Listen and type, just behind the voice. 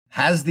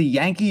Has the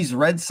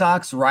Yankees-Red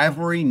Sox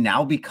rivalry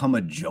now become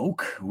a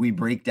joke? We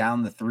break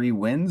down the 3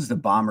 wins, the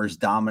Bombers'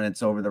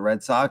 dominance over the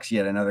Red Sox,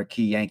 yet another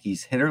key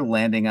Yankees hitter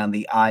landing on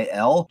the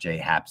IL,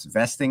 J-Happ's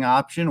vesting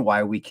option,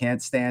 why we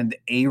can't stand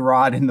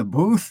A-Rod in the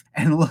booth,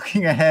 and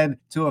looking ahead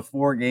to a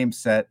 4-game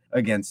set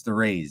against the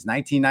Rays.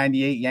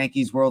 1998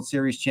 Yankees World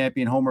Series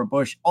champion Homer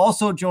Bush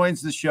also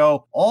joins the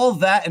show. All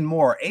that and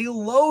more. A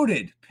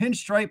loaded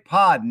Pinstripe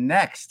pod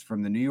next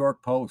from the New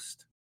York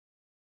Post.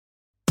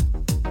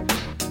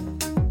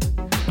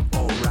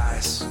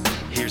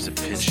 Here's a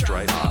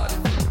Pinstripe pod.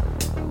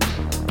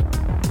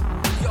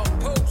 Your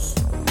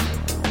Post.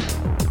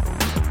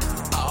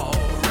 All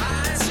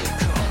rise, here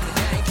come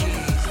the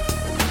Yankees.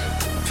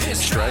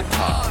 Pinstripe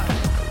pod.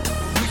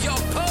 New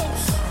York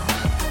Post.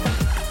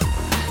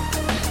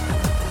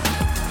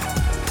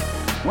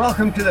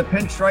 Welcome to the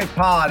Pinstripe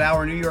Pod,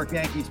 our New York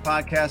Yankees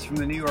podcast from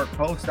the New York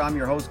Post. I'm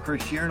your host,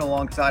 Chris Sheeran,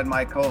 alongside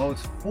my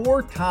co-host,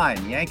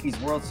 4-time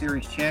Yankees World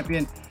Series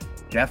champion,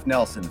 Jeff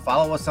Nelson.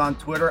 Follow us on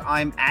Twitter.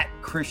 I'm at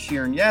Chris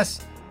Sheeran,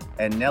 yes,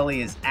 and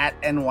Nelly is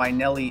at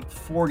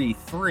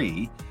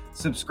NYNelly43.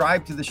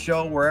 Subscribe to the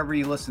show wherever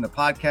you listen to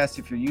podcasts.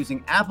 If you're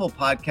using Apple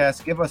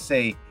Podcasts, give us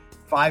a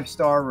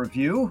 5-star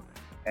review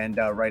and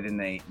write in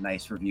a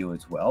nice review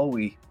as well.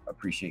 We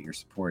appreciate your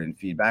support and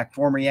feedback.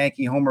 Former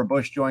Yankee Homer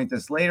Bush joins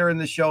us later in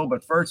the show,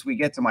 but first we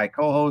get to my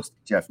co-host,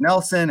 Jeff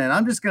Nelson, and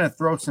I'm just going to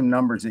throw some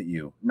numbers at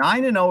you.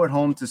 9-0 at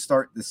home to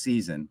start the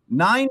season.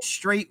 9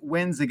 straight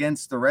wins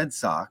against the Red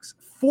Sox.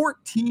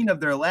 14 of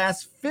their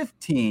last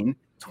 15,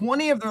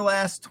 20 of their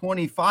last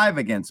 25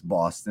 against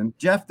Boston.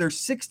 Jeff, they're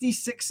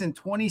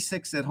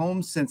 66-26 at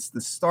home since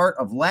the start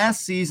of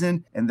last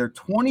season, and they're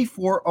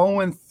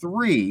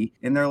 24-0-3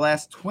 in their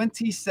last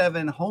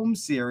 27 home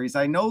series.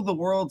 I know the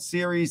World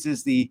Series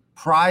is the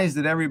prize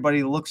that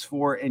everybody looks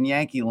for in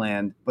Yankee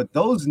land, but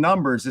those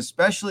numbers,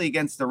 especially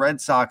against the Red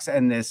Sox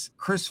and this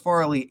Chris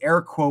Farley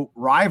air quote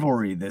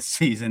rivalry this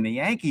season, the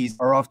Yankees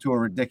are off to a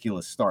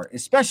ridiculous start,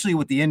 especially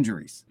with the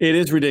injuries. It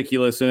is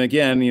ridiculous. And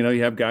again, you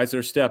have guys that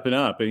are stepping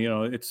up,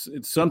 and, it's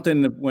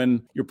something that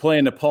when you're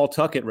playing the Paul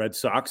Tuckett Red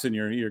Sox and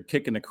you're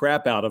kicking the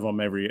crap out of them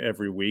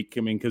every week.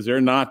 I mean, because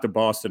they're not the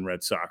Boston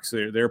Red Sox.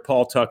 They're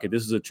Paul Tuckett.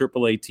 This is a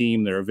AAA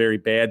team. They're a very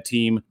bad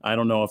team. I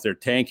don't know if they're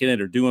tanking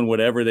it or doing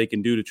whatever they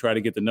can do to try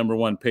to get the number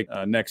 1 pick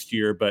next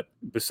year. But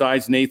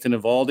besides Nathan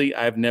Eovaldi,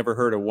 I've never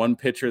heard of one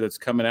pitcher that's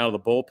coming out of the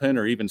bullpen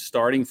or even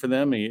starting for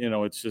them.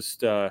 It's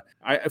just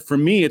for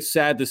me, it's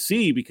sad to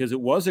see because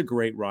it was a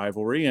great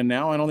rivalry, and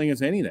now I don't think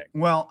it's anything.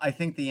 Well, I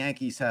think the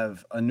Yankees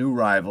have a new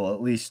rival,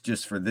 at least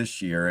just for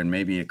this year and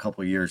maybe a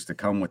couple of years to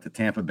come, with the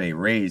Tampa Bay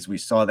Rays. We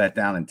saw that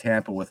down in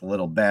Tampa with a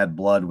little bad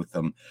blood, with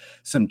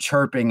some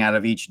chirping out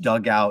of each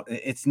dugout.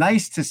 It's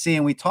nice to see,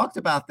 and we talked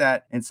about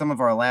that in some of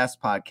our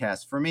last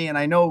podcasts. For me, and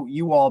I know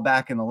you all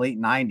back in the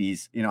late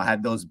 90s,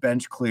 had those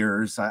bench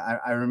clearers.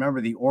 I remember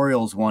the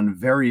Orioles one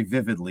very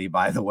vividly,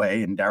 by the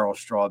way, and Darryl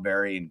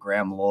Strawberry and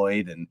Graham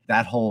Lloyd and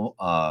that whole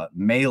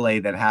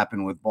melee that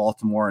happened with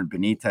Baltimore and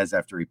Benitez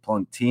after he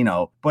plunked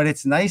Tino. But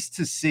it's nice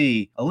to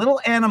see a little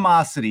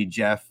animosity,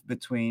 Jeff,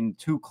 between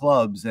two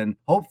clubs, and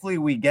hopefully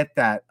we get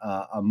that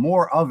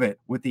more of it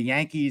with the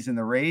Yankees and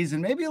the Rays,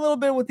 and maybe a little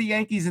bit with the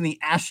Yankees and the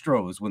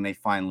Astros when they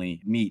finally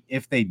meet,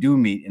 if they do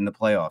meet in the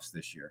playoffs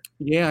this year.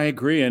 Yeah, I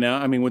agree. And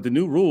I mean, with the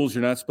new rules,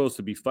 you're not supposed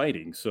to be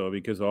fighting. So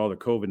because of all the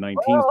COVID-19,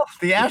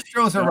 the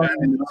Astros are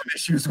running into some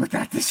issues with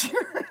that this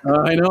year.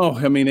 I know.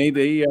 I mean, I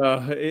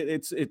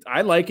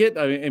like it.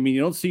 I mean,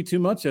 you don't see too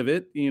much of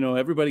it.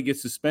 Everybody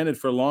gets suspended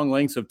for long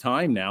lengths of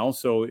time now.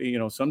 So,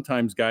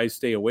 sometimes guys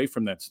stay away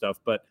from that stuff.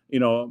 But,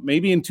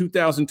 maybe in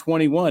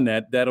 2021,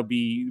 that'll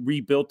be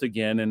rebuilt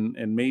again.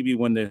 And maybe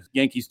when the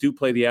Yankees do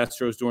play the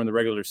Astros during the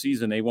regular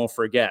season, they won't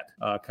forget,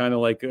 kind of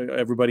like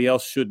everybody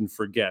else shouldn't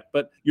forget.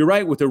 But you're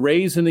right, with the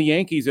Rays and the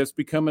Yankees, that's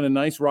becoming a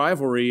nice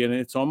rivalry, and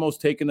it's almost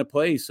taken the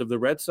place of the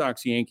Red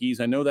Sox Yankees.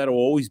 I know that'll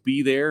always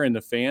be there, and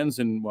the fans,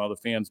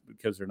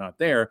 because they're not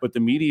there, but the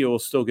media will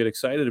still get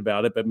excited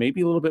about it, but maybe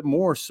a little bit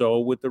more so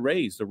with the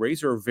Rays. The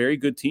Rays are a very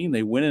good team.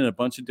 They win in a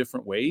bunch of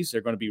different ways.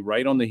 They're going to be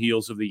right on the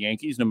heels of the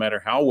Yankees, no matter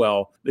how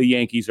well the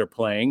Yankees are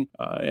playing.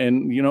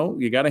 And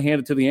you got to hand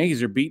it to the Yankees.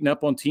 They're beating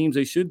up on teams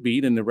they should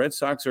beat, and the Red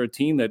Sox are a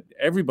team that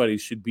everybody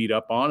should beat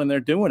up on, and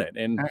they're doing it.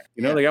 And,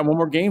 they got one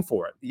more game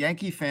for it.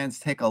 Yankee fans,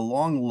 take a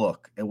long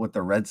look at what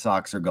the Red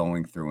Sox are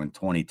going through in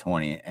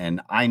 2020.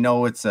 And I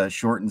know it's a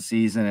shortened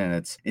season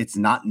and it's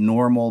not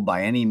normal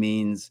by any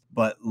means,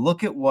 but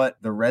look at what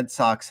the Red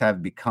Sox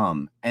have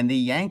become. And the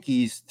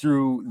Yankees,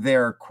 through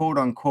their quote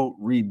unquote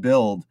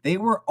rebuild, they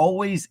were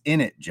always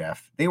in it,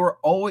 Jeff. They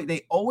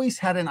always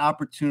had an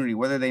opportunity,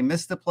 whether they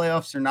missed the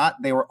playoffs or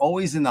not. They were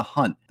always in the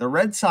hunt. The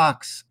Red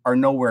Sox are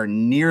nowhere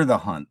near the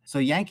hunt. So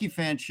Yankee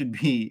fans should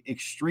be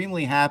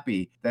extremely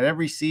happy that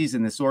every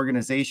season this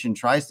organization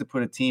tries to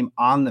put a team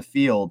on the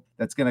field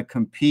that's going to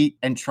compete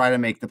and try to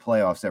make the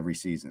playoffs every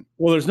season.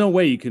 Well, there's no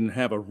way you can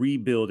have a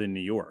rebuild in New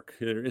York.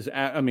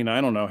 I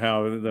don't know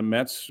how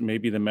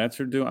maybe the Mets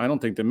are doing. I don't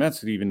think the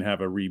Mets would even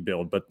have a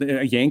rebuild. But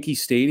Yankee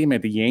Stadium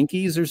at the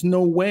Yankees, there's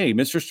no way.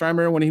 Mr.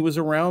 Steinbrenner, when he was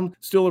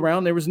still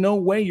around, there was no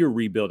way you're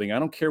rebuilding. I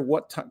don't care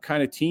what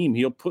kind of team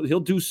he'll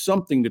do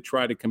something to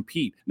try to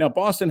compete. Now,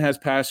 Boston has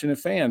passionate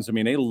fans. I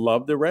mean, they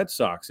love the Red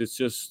Sox. It's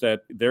just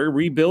that they're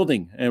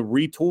rebuilding and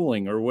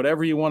retooling, or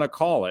whatever you want to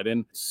call it.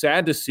 And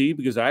sad to see,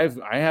 because I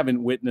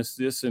haven't witnessed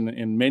this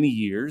in many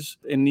years.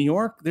 In New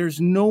York, there's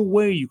no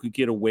way you could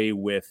get away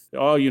with,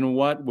 oh, you know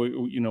what,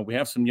 we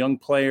have some young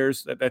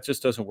players. That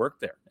just doesn't work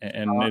there,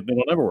 and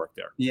it'll never work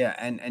there. Yeah,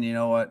 and you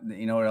know what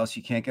else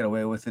you can't get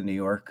away with in New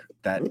York?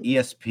 That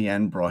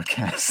ESPN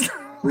broadcast.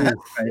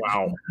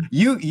 Wow.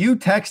 You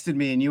texted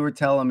me and you were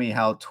telling me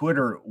how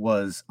Twitter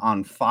was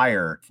on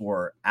fire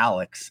for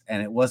Alex,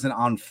 and it wasn't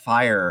on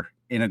fire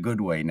in a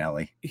good way,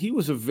 Nelly. He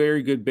was a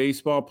very good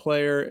baseball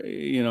player.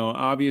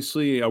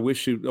 Obviously, I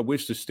wish the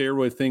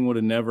steroid thing would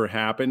have never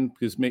happened,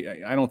 because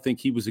I don't think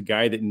he was a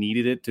guy that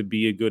needed it to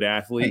be a good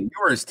athlete. Hey, you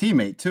were his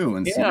teammate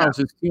too.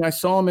 I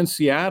saw him in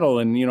Seattle,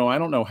 and I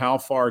don't know how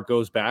far it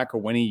goes back or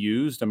when he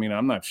used. I mean,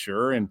 I'm not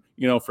sure. And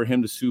for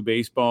him to sue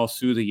baseball,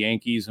 sue the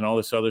Yankees, and all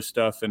this other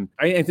stuff, and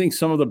I think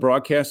some of the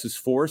broadcast is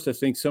forced. I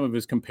think some of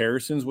his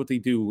comparisons, what they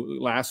do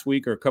last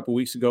week or a couple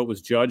weeks ago,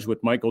 was Judge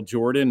with Michael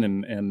Jordan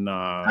and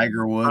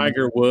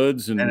Tiger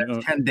Woods, and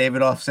Ken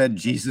Davidoff said,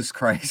 "Jesus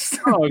Christ."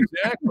 Oh,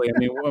 exactly. I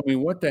mean,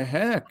 what the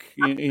heck?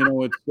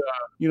 It's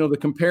the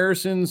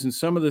comparisons and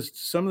some of the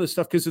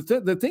stuff. Because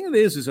the thing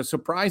is it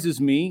surprises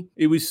me.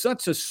 It was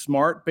such a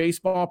smart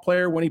baseball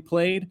player when he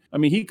played. I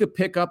mean, he could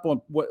pick up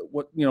on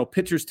what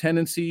pitchers'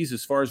 tendencies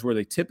as far as were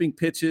they tipping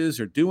pitches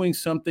or doing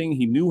something.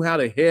 He knew how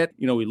to hit.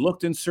 He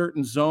looked in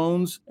certain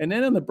zones, and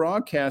then in the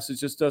broadcast, it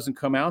just doesn't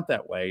come out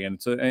that way.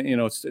 And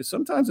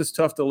sometimes it's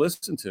tough to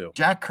listen to.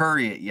 Jack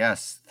Curry at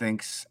Yes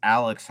thinks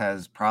Alex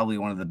has probably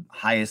one of the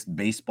highest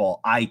baseball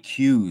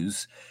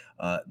IQs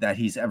that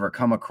he's ever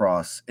come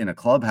across in a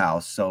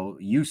clubhouse. So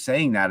you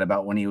saying that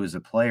about when he was a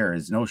player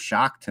is no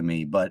shock to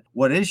me. But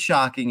what is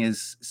shocking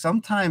is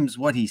sometimes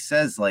what he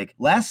says. Like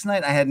last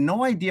night, I had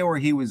no idea where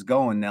he was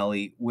going,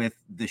 Nelly, with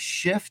the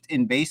shift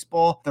in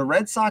baseball. The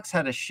Red Sox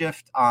had a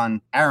shift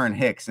on Aaron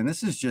Hicks. And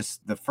this is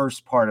just the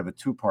first part of a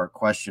two-part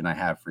question I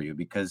have for you,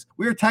 because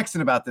we were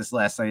texting about this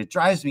last night. It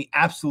drives me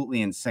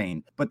absolutely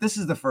insane. But this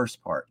is the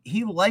first part.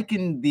 He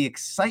likened the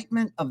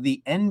excitement of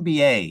the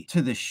NBA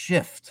to the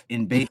shift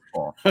in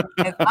baseball.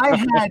 And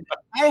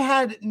I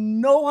had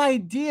no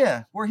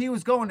idea where he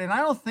was going. And I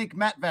don't think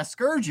Matt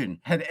Vasgersian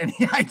had any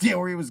idea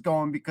where he was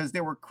going, because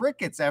there were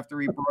crickets after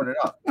he brought it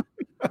up.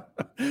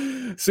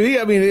 See,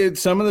 I mean,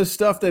 some of the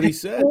stuff that he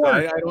said,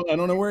 I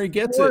don't know where he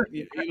gets it.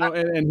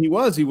 And he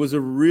was a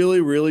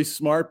really, really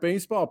smart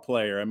baseball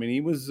player. I mean,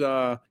 he was,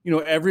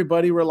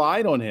 everybody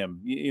relied on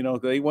him.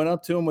 They went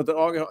up to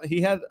him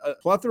he had a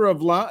plethora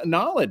of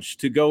knowledge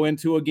to go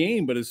into a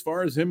game. But as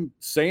far as him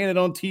saying it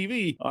on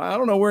TV, I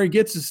don't know where he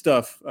gets his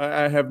stuff.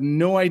 I have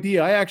no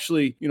idea. I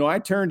actually, I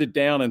turned it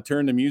down and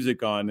turned the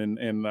music on,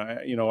 and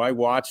I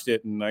watched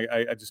it, and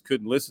I just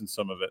couldn't listen to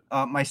some of it.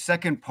 My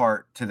second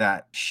part to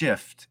that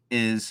shift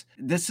is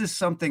this is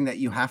something that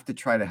you have to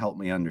try to help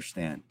me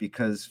understand,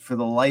 because for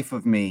the life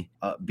of me,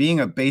 being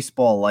a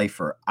baseball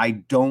lifer, I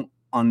don't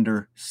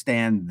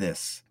understand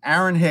this.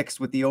 Aaron Hicks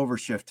with the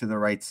overshift to the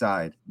right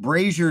side.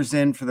 Brazier's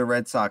in for the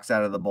Red Sox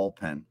out of the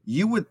bullpen.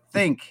 You would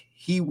think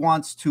he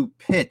wants to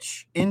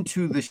pitch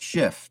into the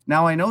shift.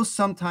 Now, I know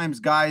sometimes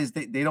guys,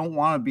 they don't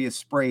want to be a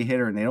spray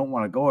hitter and they don't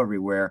want to go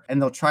everywhere,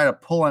 and they'll try to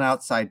pull an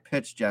outside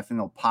pitch, Jeff, and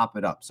they'll pop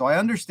it up. So I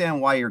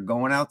understand why you're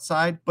going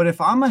outside, but if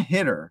I'm a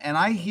hitter and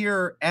I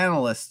hear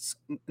analysts,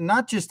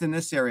 not just in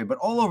this area, but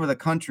all over the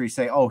country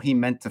say, oh, he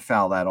meant to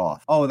foul that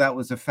off. Oh, that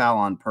was a foul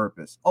on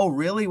purpose. Oh,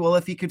 really? Well,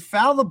 if he could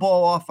foul the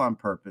ball off on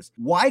purpose,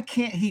 why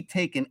can't he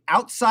take an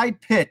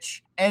outside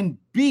pitch and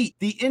beat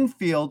the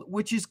infield,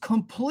 which is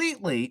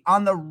completely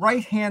on the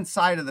right-hand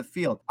side of the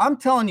field? I'm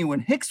telling you,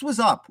 when Hicks was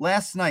up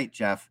last night,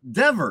 Jeff,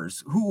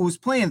 Devers, who was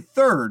playing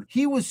third,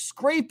 he was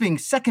scraping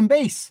second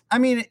base. I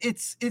mean,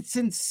 it's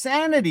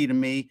insanity to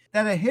me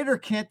that a hitter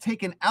can't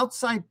take an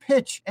outside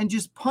pitch and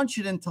just punch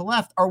it into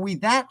left. Are we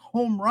that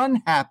home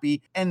run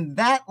happy and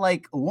that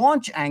like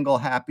launch angle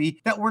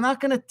happy that we're not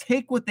going to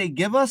take what they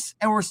give us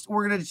and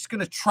we're just going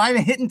to try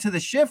to hit into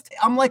the shift?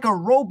 I'm like a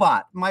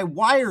robot. My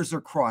wires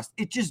are crossed.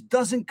 It just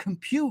doesn't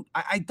compute.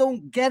 I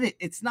don't get it.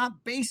 It's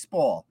not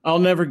baseball. I'll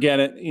never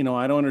get it.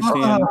 I don't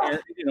understand.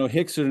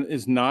 Hicks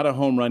is not a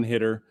home run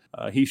hitter.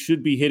 He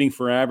should be hitting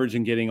for average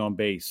and getting on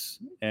base,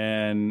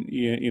 and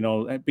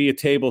be a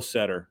table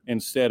setter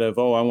instead of,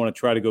 I want to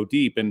try to go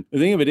deep. And the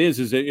thing of it is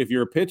that if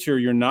you're a pitcher,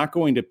 you're not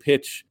going to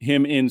pitch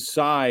him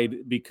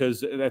inside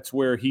because that's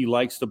where he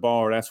likes the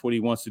ball, or that's what he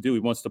wants to do. He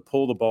wants to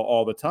pull the ball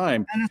all the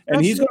time,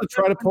 and he's going to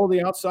try to pull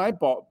the outside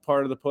ball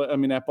part of the play. I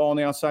mean, that ball on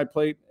the outside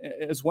plate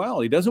as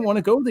well. He doesn't want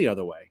to go the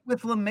other way.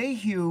 With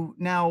LeMahieu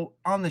now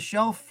on the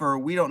shelf for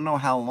we don't know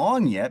how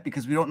long yet,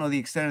 because we don't know the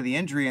extent of the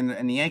injury,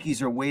 and the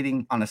Yankees are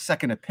waiting on a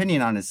second opinion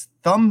on his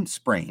thumb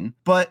sprain,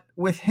 but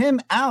with him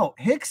out,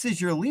 Hicks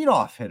is your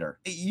leadoff hitter.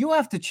 You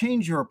have to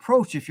change your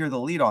approach if you're the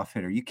leadoff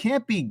hitter. You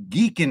can't be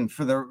geeking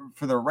for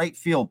the right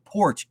field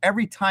porch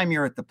every time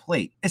you're at the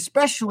plate,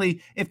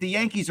 especially if the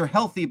Yankees are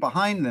healthy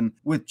behind them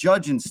with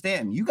Judge and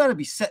Stanton. You got to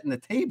be setting the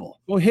table.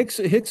 Well,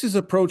 Hicks's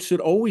approach should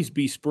always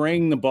be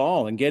spraying the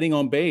ball and getting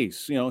on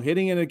base,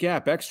 hitting in a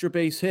gap, extra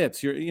base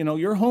hits.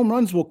 Your home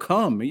runs will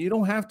come. You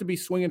don't have to be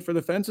swinging for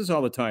the fences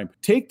all the time.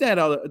 Take that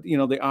out,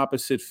 the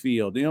opposite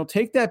field,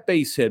 take that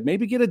base hit,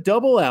 maybe get a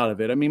double out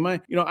of it. I mean,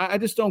 I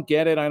just don't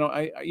get it.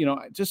 I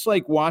just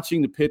like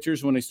watching the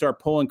pitchers when they start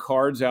pulling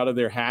cards out of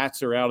their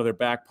hats or out of their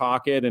back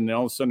pocket, and then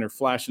all of a sudden they're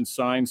flashing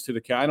signs to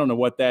the I don't know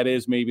what that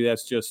is. Maybe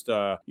that's just,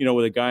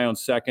 with a guy on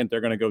second, they're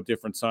going to go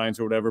different signs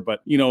or whatever.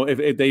 But,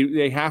 if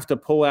they have to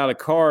pull out a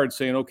card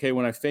saying, okay,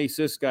 when I face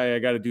this guy, I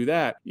got to do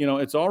that.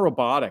 It's all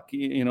robotic.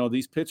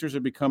 These pitchers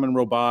are becoming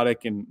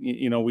robotic. And,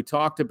 we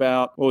talked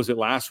about, what was it,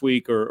 last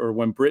week or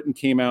when Britton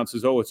came out and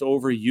says, oh, it's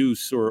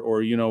overuse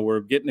or we're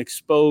getting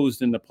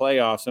exposed in the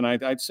playoffs. And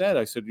I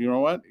said, you know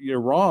what,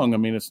 you're wrong. I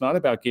mean, it's not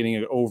about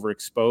getting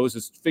overexposed.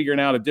 It's figuring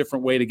out a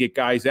different way to get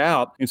guys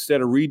out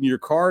instead of reading your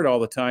card all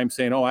the time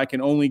saying, oh, I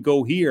can only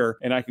go here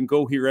and I can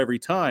go here every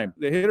time.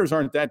 The hitters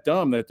aren't that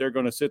dumb that they're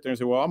going to sit there and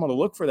say, well, I'm going to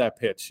look for that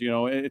pitch.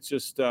 It's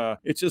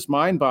just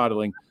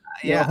mind-boggling.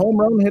 Yeah, home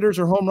run hitters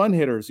are home run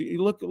hitters.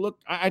 You look.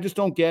 I just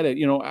don't get it.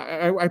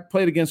 I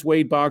played against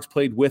Wade Boggs,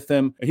 played with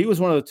him. He was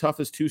one of the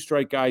toughest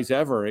two-strike guys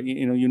ever.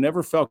 You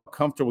never felt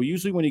comfortable.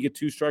 Usually when you get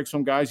two strikes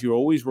from guys, you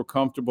always were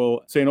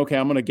comfortable saying, okay,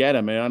 I'm going to get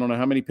him. And I don't know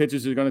how many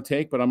pitches it's going to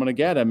take, but I'm going to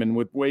get him. And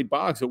with Wade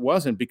Boggs, it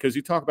wasn't, because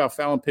you talk about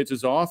fouling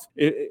pitches off.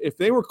 If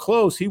they were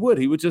close, he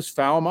would just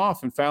foul them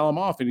off.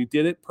 And he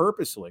did it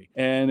purposely.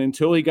 And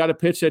until he got a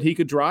pitch that he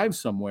could drive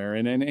somewhere.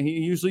 And he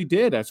usually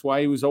did. That's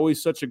why he was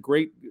always such a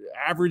great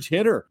average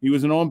hitter. He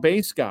was an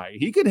on-base guy.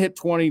 He could hit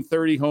 20,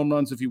 30 home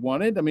runs if he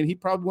wanted. I mean, he'd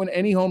probably win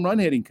any home run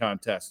hitting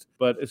contest.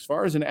 But as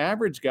far as an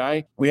average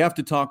guy, we have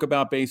to talk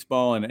about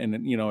baseball. And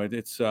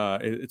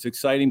it's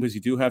exciting because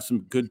you do have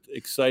some good,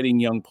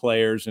 exciting young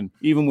players. And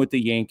even with the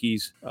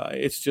Yankees,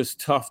 it's just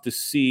tough to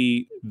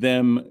see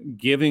them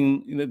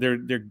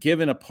they're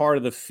given a part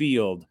of the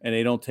field and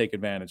they don't take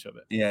advantage of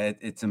it. Yeah,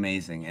 it's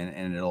amazing.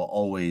 And it'll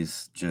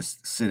always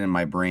just sit in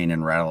my brain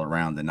and rattle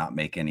around and not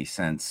make any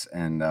sense.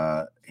 And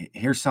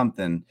here's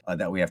something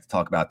that we have to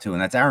talk about too,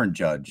 and that's Aaron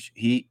Judge.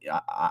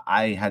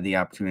 I had the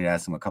opportunity to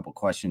ask him a couple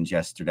questions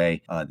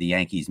yesterday. The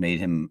Yankees made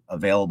him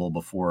available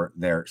before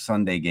their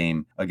Sunday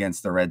game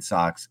against the Red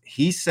Sox.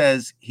 He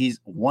says he's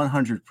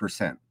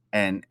 100%.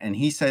 And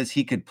he says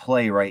he could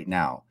play right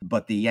now,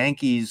 but the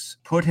Yankees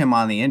put him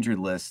on the injured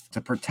list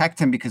to protect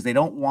him because they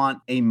don't want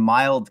a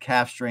mild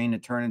calf strain to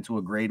turn into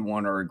a grade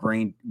 1 or a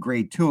grade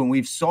 2. And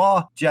we've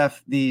saw,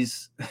 Jeff,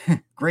 these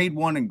grade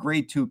 1 and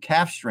grade 2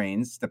 calf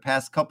strains the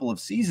past couple of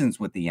seasons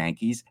with the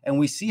Yankees. And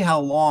we see how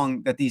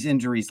long that these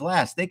injuries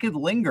last. They could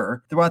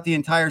linger throughout the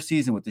entire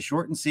season with the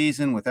shortened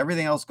season, with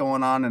everything else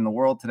going on in the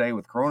world today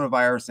with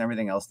coronavirus and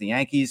everything else. The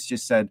Yankees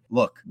just said,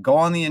 look, go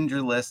on the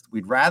injured list.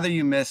 We'd rather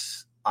you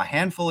miss a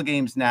handful of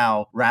games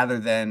now rather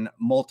than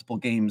multiple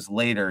games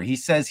later. He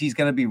says he's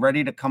going to be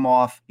ready to come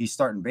off. He's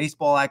starting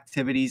baseball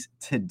activities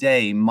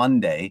today,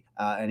 Monday,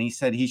 and he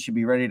said he should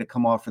be ready to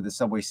come off for the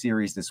Subway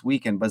Series this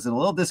weekend. But is it a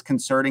little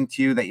disconcerting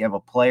to you that you have a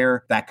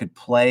player that could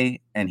play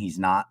and he's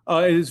not?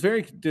 It is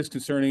very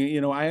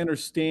disconcerting. I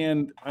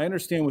understand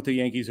what the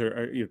Yankees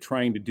are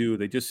trying to do.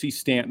 They just see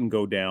Stanton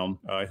go down.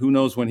 Who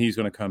knows when he's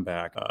going to come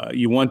back?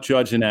 You want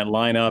Judge in that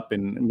lineup,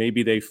 and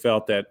maybe they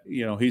felt that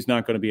he's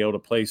not going to be able to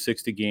play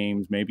 60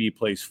 games. Maybe he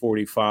plays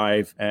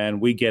 45,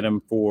 and we get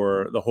him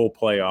for the whole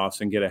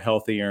playoffs and get a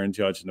healthy Aaron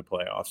Judge in the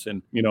playoffs.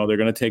 And, they're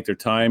going to take their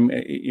time.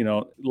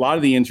 A lot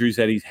of the injuries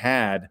that he's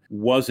had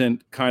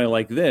wasn't kind of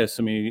like this.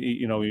 I mean,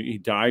 he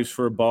dives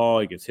for a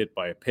ball, he gets hit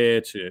by a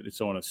pitch, it's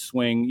on a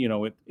swing.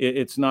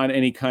 It's not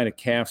any kind of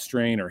calf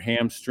strain or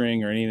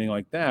hamstring or anything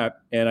like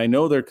that. And I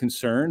know they're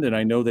concerned, and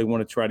I know they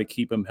want to try to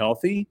keep him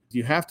healthy.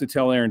 You have to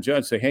tell Aaron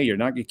Judge, say, hey,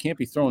 you can't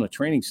be throwing the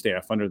training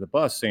staff under the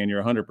bus saying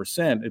you're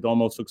 100%. It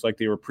almost looks like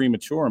they were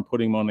premature and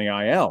putting him on the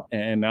IL,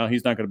 and now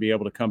he's not going to be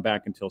able to come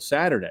back until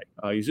Saturday.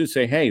 You just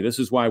say, hey, this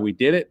is why we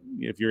did it.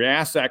 If you're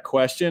asked that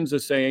question,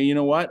 just say, hey, you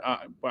know what,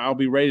 I'll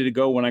be ready to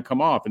go when I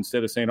come off,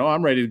 instead of saying, oh,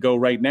 I'm ready to go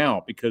right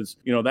now, because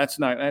that's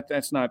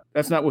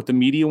not what the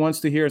media wants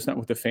to hear. It's not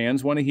what the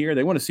fans want to hear.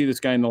 They want to see this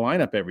guy in the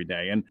lineup every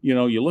day. And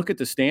you look at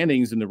the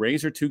standings, and the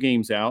Rays are 2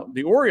 games out.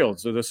 The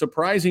Orioles are the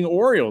surprising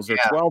Orioles are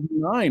 12-9.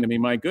 I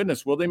mean, my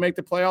goodness, will they make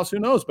the playoffs? Who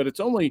knows? But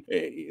it's only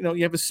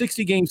you have a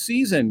 60-game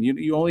season.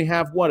 You only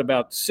have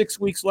about 6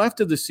 weeks left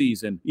of the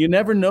season. You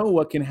never know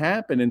what can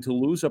happen, and to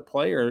lose a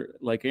player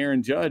like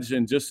Aaron Judge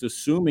and just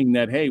assuming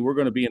that, hey, we're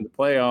going to be in the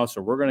playoffs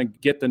or we're going to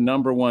get the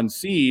number 1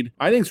 seed,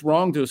 I think it's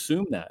wrong to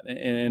assume that.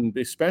 And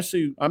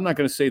especially, I'm not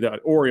going to say that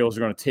Orioles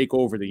are going to take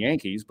over the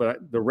Yankees,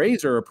 but the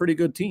Rays are a pretty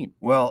good team.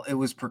 Well, it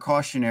was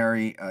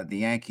precautionary. The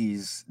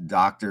Yankees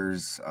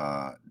doctors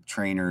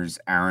trainers,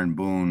 Aaron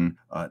Boone,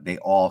 they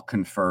all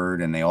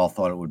conferred and they all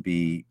thought it would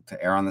be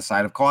to err on the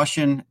side of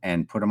caution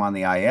and put him on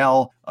the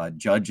IL.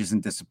 Judge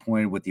isn't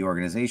disappointed with the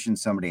organization.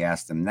 Somebody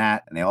asked him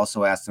that. And they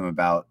also asked him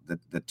about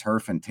the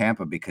turf in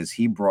Tampa because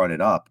he brought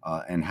it up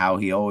and how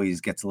he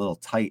always gets a little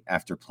tight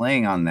after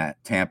playing on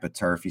that Tampa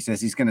turf. He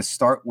says he's going to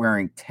start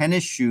wearing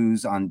tennis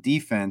shoes on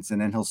defense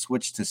and then he'll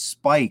switch to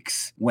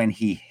spikes when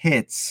he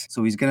hits.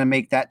 So he's going to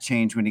make that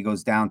change when he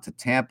goes down to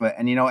Tampa.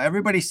 And,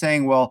 everybody's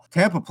saying, well,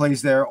 Tampa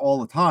plays there all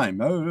the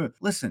time.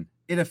 Listen.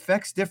 It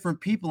affects different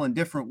people in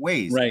different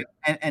ways. Right.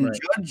 And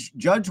Right.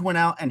 Judge went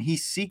out and he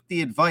sought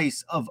the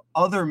advice of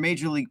other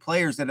major league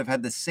players that have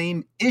had the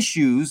same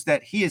issues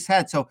that he has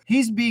had. So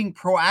he's being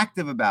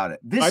proactive about it.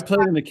 I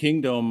played in the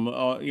Kingdom,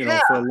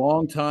 for a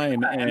long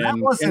time,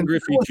 and Ken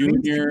Griffey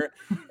Jr.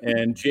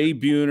 and Jay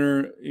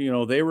Buhner,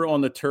 they were on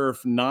the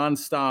turf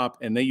nonstop,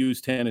 and they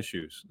used tennis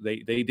shoes.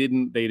 They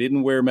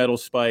didn't wear metal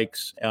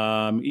spikes.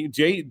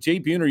 Jay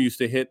Buhner used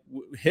to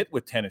hit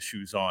with tennis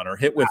shoes on, or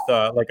hit with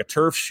like a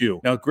turf shoe.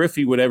 Now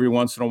Griffey would every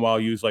once in a while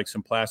use like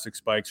some plastic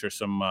spikes or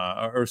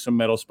some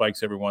metal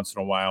spikes every once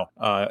in a while.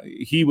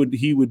 He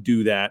would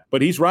do that,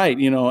 but he's right.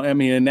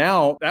 And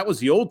now that was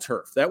the old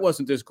turf. That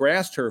wasn't this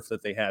grass turf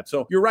that they had.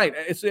 So you're right.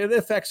 It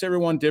affects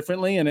everyone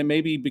differently, and it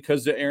may be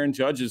because the Aaron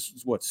Judge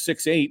is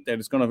 6'8" that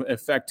it's going to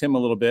affect him a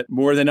little bit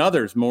more than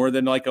others, more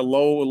than like a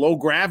low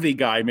gravity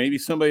guy, maybe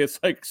somebody that's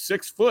like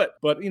 6 foot.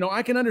 But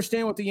I can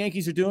understand what the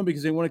Yankees are doing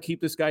because they want to keep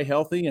this guy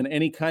healthy, and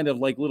any kind of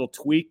like little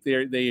tweak,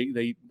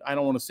 they I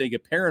don't want to say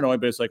get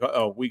paranoid, but it's like,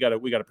 we got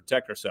to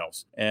protect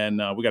ourselves,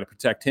 and we got to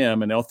protect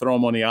him, and they'll throw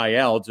him on the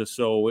IL just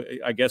so,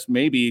 I guess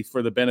maybe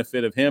for the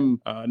benefit of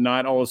him,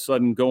 not all of a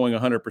sudden going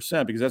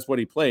 100%, because that's what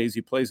he plays.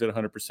 He plays at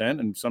 100%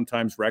 and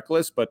sometimes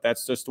reckless, but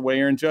that's just the way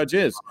Aaron Judge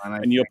is,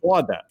 and you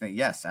applaud that.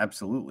 Yes,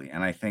 absolutely.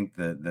 And I think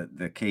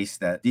the case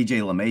that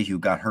DJ LeMahieu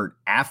got hurt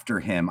after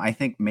him, I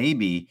think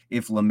maybe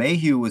if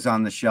LeMahieu was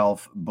on the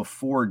shelf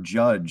before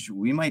Judge,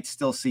 we might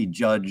still see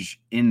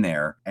Judge in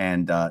there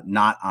and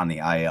not on the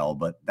IL,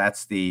 but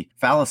that's the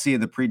fallacy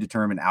of the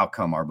predetermined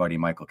outcome. Our buddy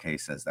Michael Kay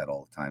says that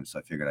all the time, so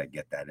I figured I'd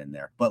get that in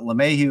there. But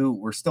LeMahieu,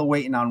 we're still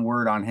waiting on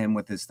word on him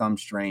with his thumb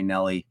strain,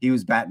 Nelly. He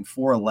was batting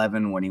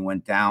 .411 when he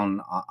went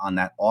down on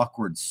that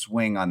awkward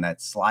swing on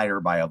that slider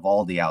by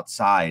Eovaldi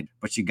outside.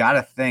 But you got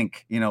to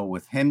think,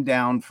 with him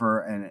down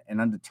for an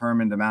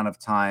undetermined amount of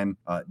time,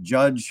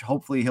 Judge,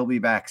 hopefully he'll be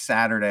back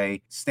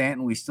Saturday.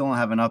 Stanton, we still don't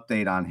have an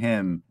update on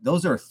him.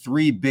 Those are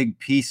three big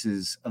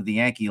pieces of the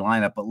Yankee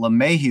lineup. But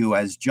LeMahieu,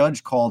 as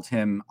Judge called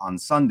him on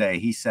Sunday,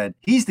 he said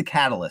he's the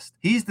catalyst.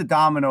 He's the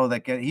domino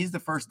he's the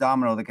first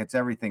domino that gets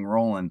everything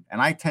rolling.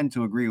 And I tend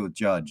to agree with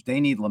Judge. They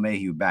need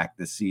LeMahieu back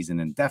this season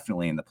and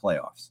definitely in the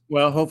playoffs.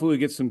 Well, hopefully we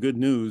get some good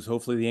news.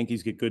 Hopefully the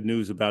Yankees get good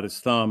news about his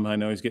thumb. I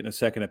know he's getting a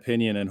second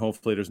opinion, and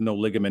hopefully there's no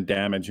ligament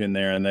damage in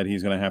there and that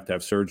he's going to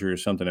have surgery or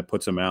something that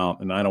puts him out.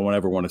 And I don't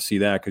ever want to see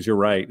that, because you're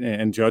right.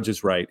 And Judge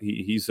is right.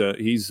 He's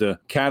a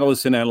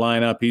catalyst in that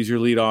lineup. He's your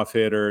leadoff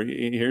hitter.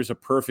 Here's a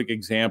perfect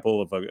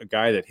example of a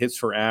guy that hits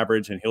for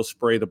average, and he'll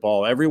spray the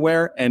ball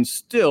everywhere and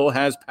still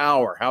has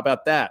power. How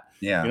about that?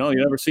 Yeah. You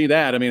never see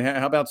that. I mean,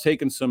 how about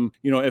taking some,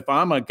 if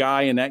I'm a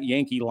guy in that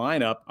Yankee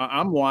lineup,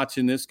 I'm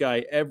watching this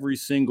guy every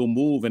single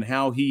move and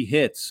how he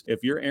hits.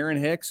 If you're Aaron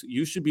Hicks,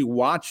 you should be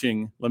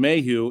watching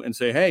LeMahieu and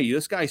say, hey,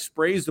 this guy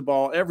sprays the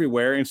ball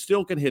everywhere and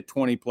still can hit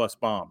 20 plus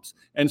bombs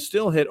and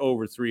still hit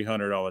over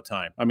 300 all the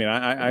time. I mean,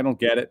 I don't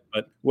get it,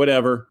 but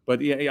whatever.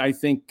 But yeah, I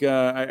think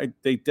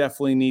they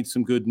definitely need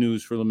some good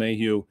news for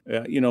LeMahieu,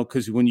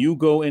 because when you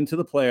go into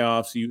the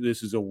playoffs,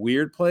 this is a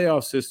weird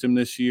playoff system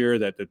this year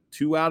that the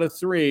 2 out of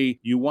 3,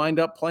 you wind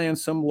up playing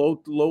some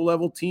low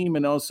level team,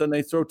 and all of a sudden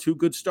they throw 2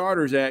 good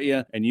starters at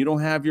you, and you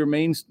don't have your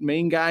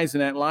main guys in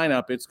that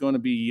lineup. It's going to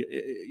be,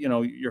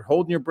 you're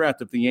holding your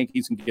breath if the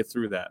Yankees can get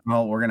through that.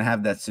 Well, we're going to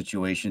have that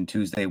situation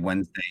Tuesday,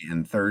 Wednesday,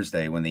 and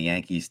Thursday when the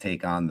Yankees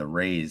take on the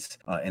Rays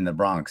in the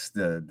Bronx.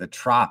 The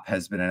Trop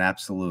has been an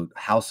absolute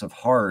house of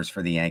horrors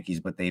for the Yankees,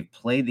 but they've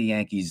played the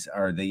Yankees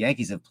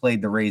have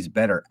played the Rays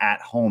better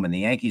at home, and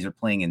the Yankees are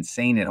playing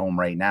insane at home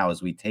right now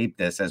as we tape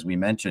this. As we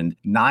mentioned,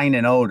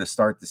 9-0 to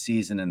start the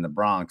season in the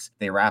Bronx.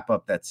 They wrap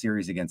up that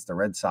series against the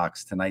Red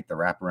Sox tonight, the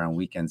wraparound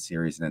weekend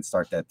series, and then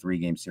start that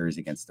 3-game series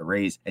against the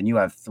Rays. And you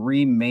have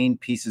 3 main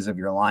pieces of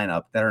your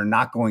lineup that are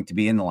not going to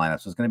be in the lineup.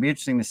 So it's going to be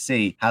interesting to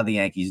see how the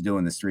Yankees do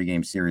in this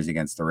 3-game series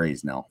against the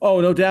Rays now.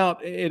 Oh, no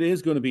doubt. It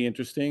is going to be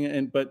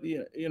interesting. But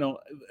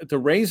the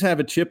Rays have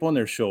a chip on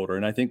their shoulder.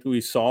 And I think we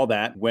saw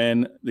that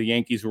when the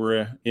Yankees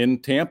were in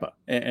Tampa,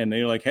 and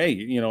they're like,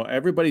 hey,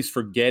 everybody's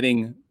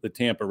forgetting the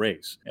Tampa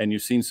Rays, and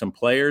you've seen some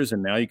players,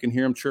 and now you can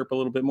hear them chirp a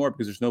little bit more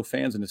because there's no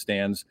fans in the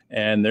stands,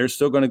 and they're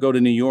still going to go to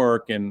New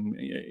York, and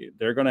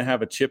they're going to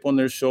have a chip on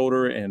their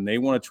shoulder, and they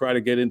want to try to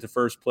get into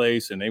first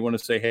place, and they want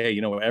to say, hey,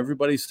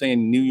 everybody's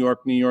saying New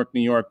York, New York,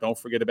 New York, don't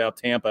forget about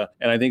Tampa.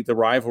 And I think the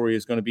rivalry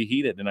is going to be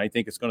heated, and I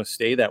think it's going to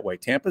stay that way.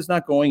 Tampa's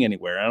not going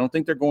anywhere. I don't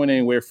think they're going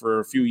anywhere for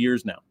a few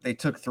years now. They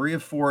took 3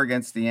 of 4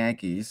 against the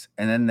Yankees,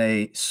 and then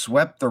they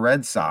swept the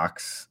Red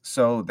Sox.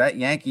 So that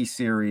Yankee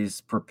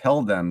series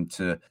propelled them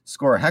to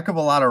score a heck of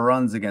a lot of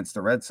runs against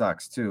the Red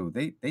Sox too.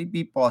 They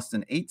beat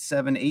Boston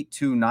 8-7,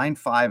 8-2,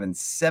 9-5, and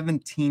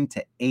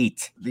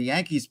 17-8. The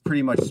Yankees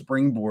pretty much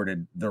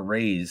springboarded the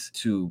Rays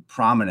to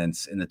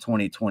prominence in the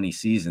 2020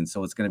 season.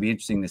 So it's going to be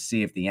interesting to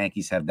see if the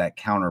Yankees have that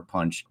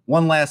counterpunch.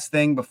 One last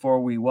thing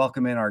before we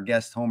welcome in our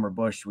guest, Homer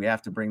Bush, we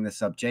have to bring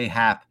this up. Jay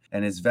Happ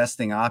and his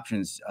vesting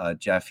options,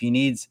 Jeff. He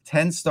needs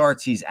 10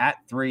 starts. He's at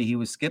 3. He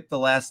was skipped the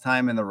last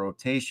time in the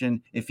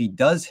rotation. If he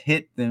does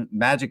hit the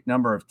magic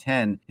number of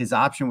 10, his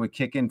option would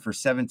kick in for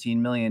 $17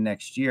 million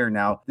next year.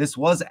 Now, this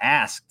was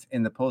asked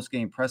in the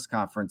post-game press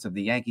conference of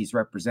the Yankees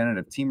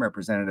team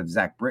representative,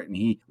 Zach Britton.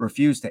 He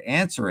refused to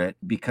answer it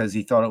because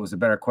he thought it was a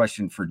better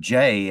question for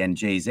Jay and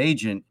Jay's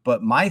agent.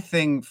 But my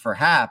thing for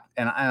Happ,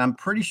 and I'm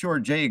pretty sure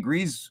Jay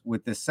agrees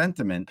with this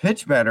sentiment,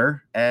 pitch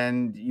better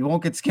and you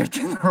won't get skipped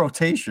in the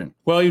rotation.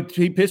 Well,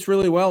 he pitched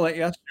really well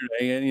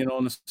yesterday, and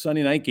in the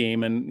Sunday night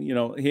game, and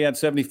he had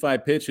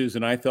 75 pitches,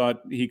 and I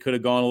thought he could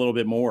have gone a little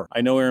bit more.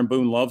 I know Aaron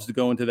Boone loves to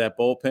go into that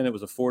bullpen. It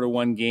was a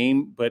 4-1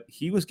 game, but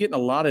he was getting a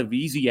lot of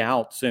easy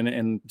outs,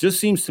 and just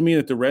seems to me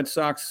that the Red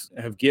Sox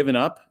have given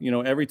up.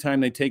 Every time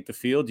they take the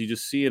field, you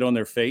just see it on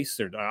their face.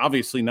 They're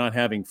obviously not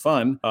having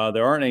fun.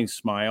 There aren't any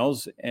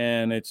smiles,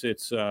 and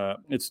it's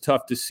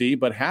tough to see.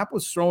 But Happ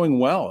was throwing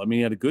well. I mean,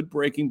 he had a good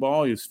breaking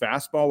ball. His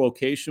fastball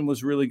location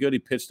was really good. He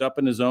pitched up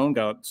in the zone,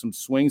 got some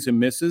swings and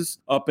misses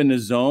up in the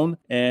zone,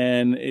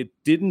 and it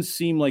didn't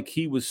seem like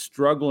he was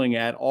struggling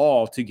at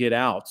all to get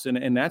outs.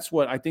 And that's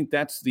what I think,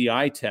 that's the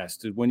eye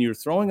test. When you're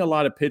throwing a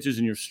lot of pitches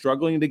and you're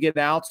struggling to get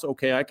outs,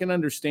 okay, I can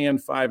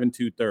understand 5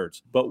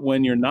 2/3. But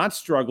when you're not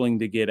struggling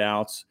to get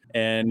outs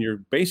and you're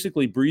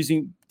basically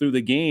breezing through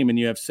the game and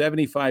you have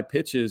 75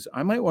 pitches,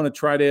 I might want to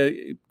try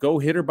to go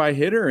hitter by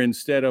hitter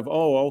instead of,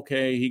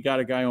 okay, he got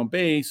a guy on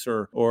base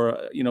or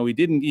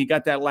he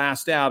got that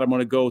last out. I'm going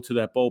to go to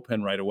that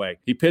bullpen right away.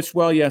 He pitched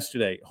well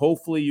yesterday.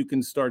 Hopefully you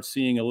can start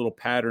seeing a little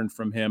pattern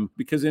from him,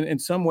 because in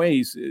some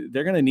ways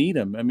they're going to need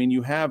him. I mean,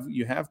 you have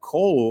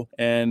Cole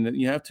and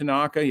you have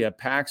Tanaka, you have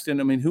Paxton.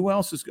 I mean, who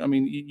else is,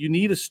 you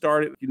need a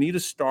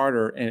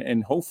starter,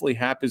 and hopefully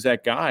Happ is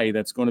that guy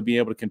that's going to be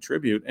able to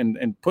contribute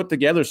and put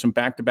together some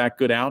back-to-back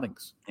good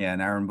outings. Yeah,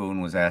 and Aaron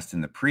Boone was asked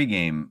in the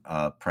pregame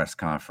press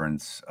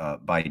conference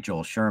by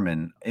Joel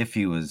Sherman if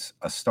he was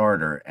a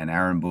starter, and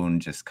Aaron Boone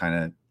just kind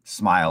of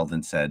smiled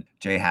and said,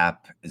 Jay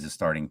Happ is a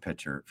starting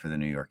pitcher for the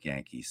New York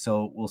Yankees.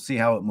 So we'll see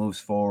how it moves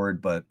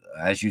forward. But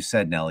as you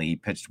said, Nelly, he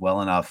pitched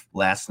well enough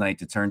last night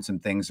to turn some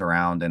things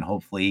around, and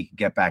hopefully he can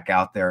get back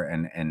out there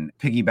and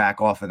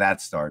piggyback off of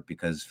that start,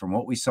 because from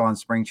what we saw in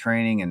spring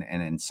training and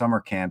in summer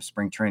camp,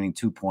 spring training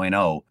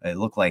 2.0, it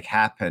looked like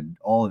Happ had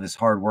all of his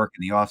hard work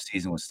in the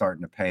offseason was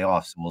starting to pay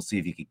off. So we'll see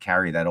if he could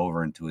carry that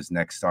over into his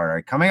next start. All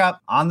right, coming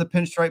up on the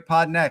Pinstripe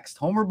Pod next,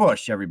 Homer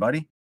Bush,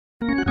 everybody.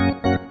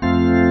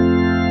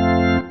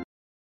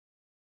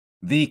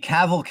 The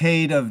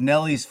cavalcade of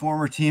Nelly's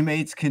former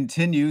teammates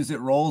continues.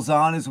 It rolls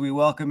on as we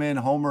welcome in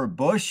Homer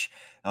Bush,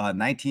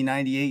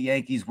 1998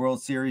 Yankees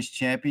World Series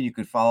champion. You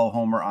can follow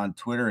Homer on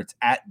Twitter. It's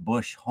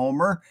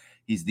 @BushHomer.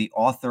 He's the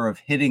author of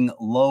Hitting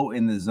Low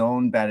in the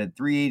Zone, batted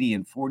 .380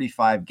 in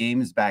 45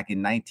 games back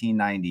in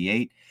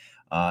 1998.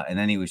 And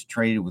then he was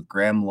traded with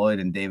Graham Lloyd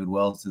and David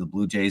Wells to the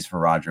Blue Jays for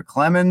Roger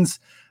Clemens.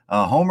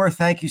 Homer,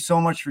 thank you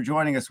so much for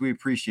joining us. We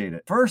appreciate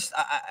it. First,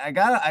 I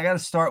gotta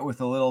start with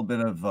a little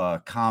bit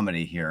of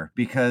comedy here,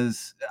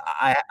 because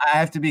I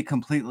have to be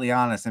completely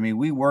honest. I mean,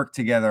 we worked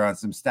together on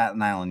some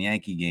Staten Island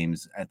Yankee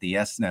games at the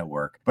S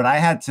Network, but I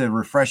had to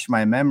refresh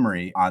my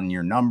memory on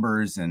your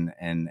numbers and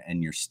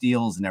your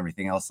steals and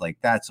everything else like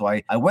that. So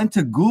I went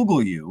to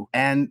Google you,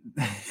 and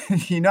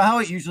you know how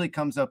it usually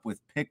comes up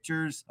with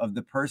pictures of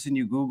the person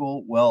you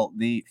Google? Well,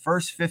 the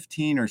first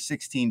 15 or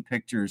 16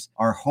 pictures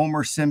are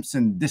Homer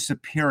Simpson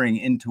disappearing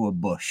into a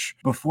bush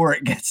before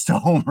it gets to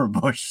Homer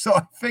Bush. So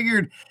I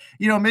figured,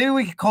 maybe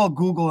we could call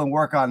Google and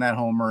work on that,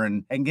 Homer,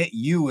 and get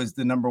you as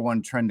the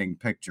 #1 trending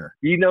picture.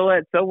 You know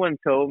what? Someone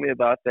told me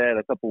about that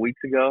a couple weeks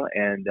ago,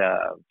 and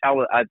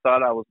I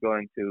thought I was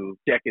going to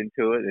check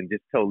into it and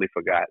just totally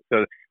forgot.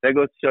 So that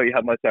goes to show you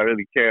how much I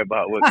really care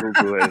about what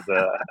Google is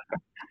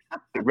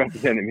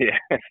representing me.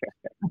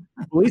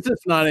 At least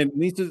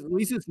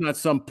it's not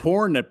some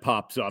porn that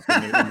pops up.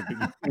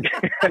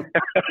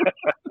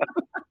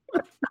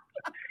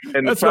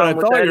 And that's what I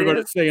thought you were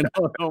going to say in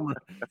Homer,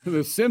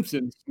 The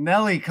Simpsons.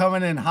 Nelly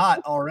coming in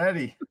hot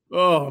already.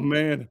 Oh,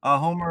 man.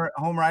 Homer,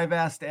 I've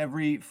asked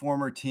every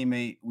former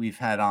teammate we've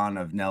had on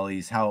of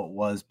Nelly's how it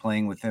was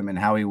playing with him and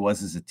how he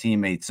was as a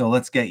teammate. So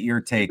let's get your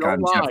take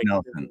on Jeff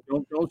Nelson.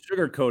 Don't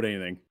sugarcoat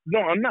anything. No,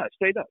 I'm not.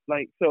 Straight up.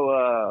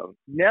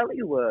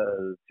 Nelly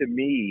was, to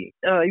me,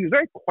 he was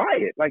very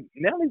quiet. Like,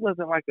 Nelly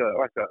wasn't like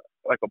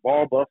a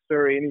ball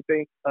buster or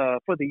anything.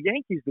 For the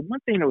Yankees, the one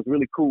thing that was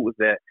really cool was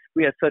that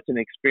we had such an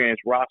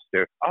experienced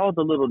roster. All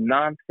the little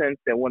nonsense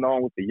that went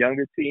on with the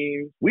younger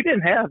teams, we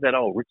didn't have that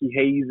old Ricky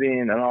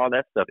Hazen and all all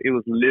that stuff. It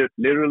was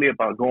literally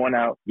about going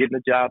out, getting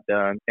the job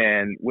done,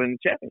 and winning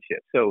the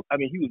championship. So, I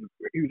mean, he was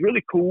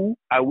really cool.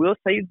 I will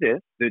say this: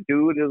 the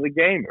dude is a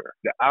gamer.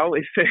 I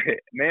always say,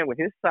 man, with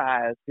his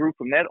size, threw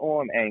from that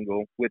arm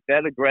angle with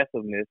that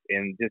aggressiveness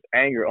and just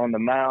anger on the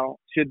mound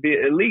should be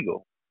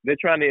illegal. They're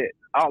trying to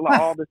outlaw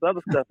all this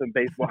other stuff in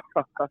baseball.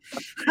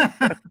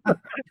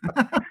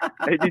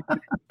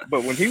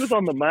 But when he was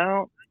on the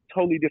mound,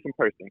 totally different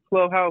person.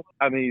 Clubhouse,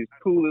 I mean, he's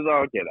cool as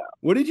all get out.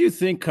 What did you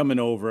think coming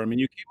over? I mean,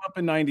 you came up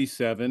in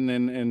 97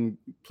 and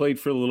played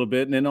for a little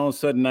bit, and then all of a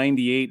sudden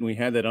 98, and we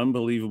had that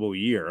unbelievable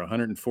year,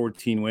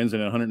 114 wins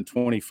and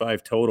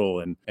 125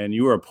 total, and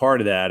you were a part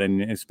of that,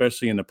 and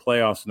especially in the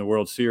playoffs and the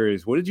World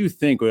Series. What did you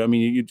think? I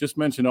mean, you just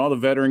mentioned all the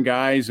veteran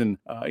guys and,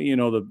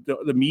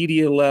 the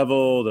media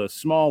level, the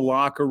small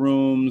locker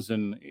rooms,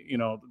 and,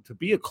 to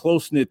be a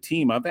close-knit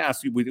team. I've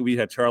asked you, we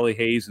had Charlie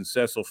Hayes and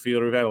Cecil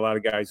Fielder. We've had a lot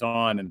of guys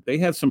on, and they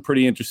had some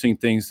pretty interesting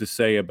things to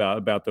say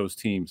about those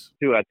teams.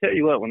 Dude, I tell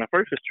you what, when I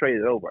first was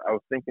traded over, I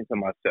was thinking to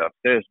myself,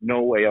 there's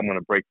no way I'm going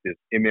to break this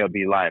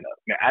MLB lineup.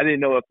 Now, I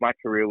didn't know if my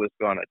career was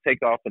going to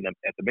take off at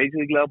the major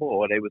league level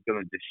or they was going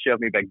to just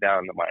shove me back down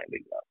in the minor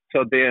league level.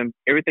 So then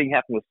everything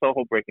happened with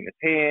Soho breaking his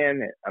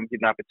hand, and I'm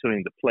getting an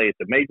opportunity to play at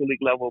the major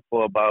league level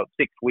for about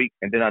 6 weeks,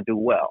 and then I do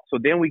well. So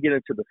then we get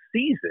into the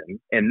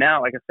season, and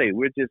now, like I say,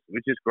 we're just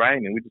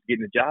grinding, we're just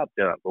getting the job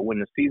done. But when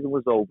the season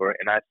was over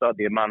and I saw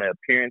the amount of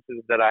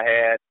appearances that I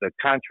had, the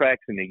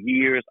contracts and the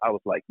years, I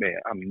was like, man,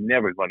 I'm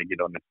never going to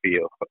get on the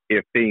field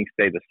if things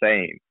stay the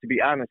same. To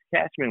be honest,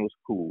 Cashman was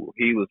cool.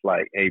 He was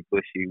like, hey,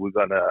 Bushy, we're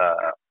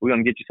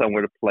gonna get you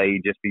somewhere to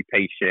play. Just be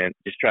patient.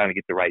 Just trying to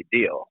get the right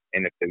deal.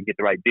 And if we get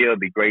the right deal, it'd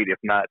be great. If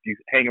not, if you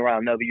hang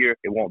around another year,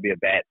 it won't be a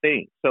bad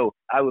thing. So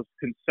I was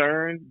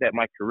concerned that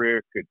my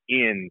career could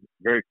end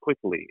very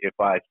quickly if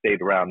I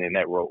stayed around in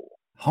that role.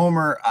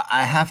 Homer,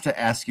 I have to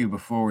ask you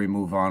before we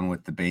move on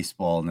with the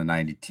baseball and the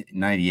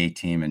 98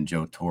 team and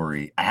Joe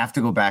Torre. I have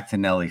to go back to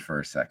Nelly for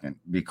a second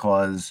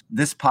because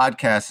this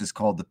podcast is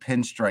called the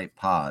Pinstripe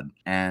Pod.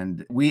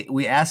 And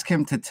we ask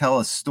him to tell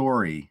a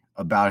story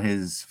about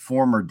his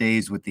former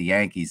days with the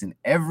Yankees. And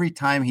every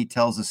time he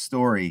tells a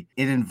story,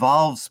 it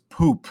involves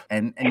poop.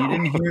 And you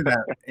didn't hear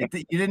that.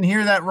 You didn't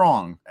hear that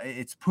wrong.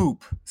 It's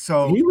poop.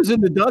 So he was in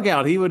the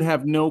dugout. He would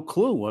have no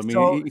clue. I mean,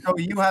 so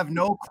you have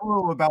no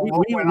clue about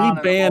what went on.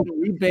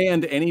 We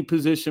banned any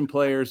position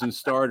players and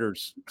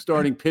starters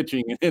starting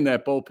pitching in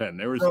that bullpen.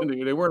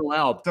 They weren't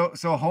allowed.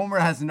 So Homer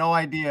has no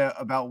idea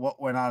about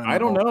what went on. I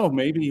don't know.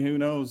 Maybe, who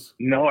knows?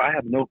 No, I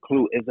have no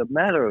clue. As a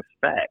matter of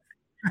fact,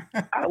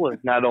 I was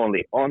not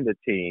only on the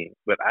team,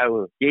 but I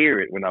was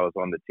scared when I was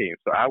on the team.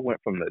 So I went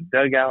from the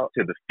dugout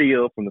to the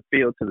field, from the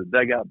field to the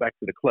dugout, back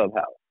to the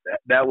clubhouse.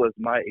 That was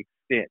my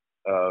extent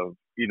of,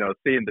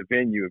 seeing the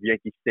venue of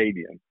Yankee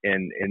Stadium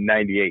in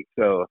 98.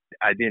 So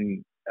I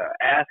didn't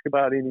ask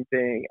about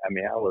anything. I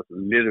mean, I was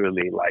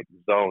literally like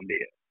zoned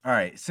in. All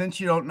right.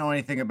 Since you don't know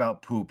anything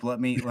about poop, let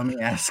me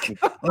ask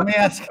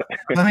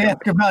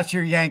about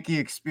your Yankee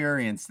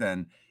experience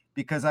then.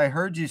 Because I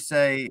heard you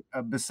say,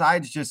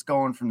 besides just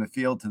going from the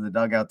field to the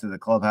dugout to the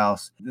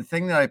clubhouse, the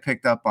thing that I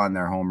picked up on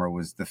there, Homer,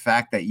 was the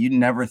fact that you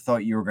never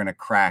thought you were going to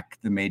crack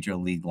the major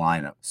league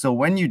lineup. So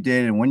when you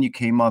did, and when you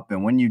came up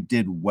and when you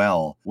did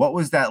well, what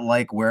was that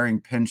like wearing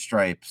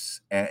pinstripes?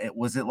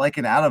 Was it like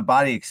an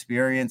out-of-body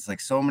experience? Like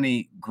so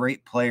many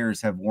great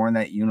players have worn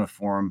that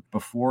uniform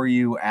before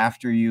you,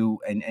 after you,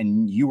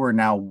 and you were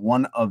now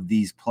one of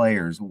these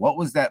players. What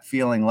was that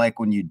feeling like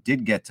when you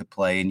did get to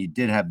play and you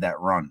did have that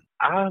run?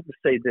 I have to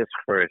say this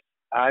first.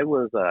 I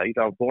was,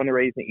 born and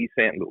raised in East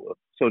St. Louis.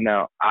 So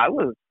now I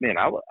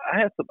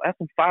had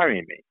some fire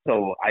in me.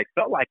 So I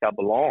felt like I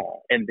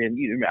belonged. And then,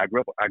 I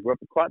grew up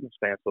a Cardinals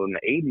fan. So in the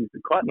 80s,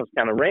 the Cardinals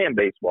kind of ran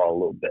baseball a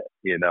little bit,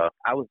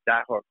 I was a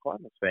diehard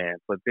Cardinals fan.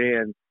 But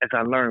then as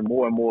I learned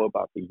more and more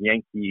about the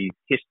Yankees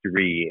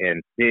history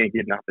and then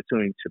getting an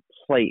opportunity to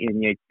play in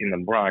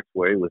the Bronx,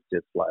 where it was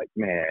just like,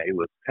 man, it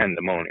was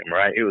pandemonium,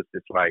 right? It was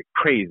just like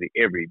crazy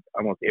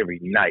almost every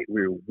night.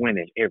 We were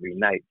winning every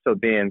night. So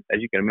then,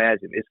 as you can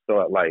imagine, it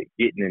started like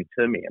getting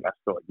into me, and I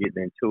started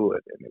getting into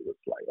it. And it was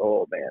like,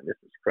 oh man, this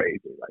is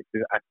crazy. Like,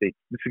 I think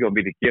this is going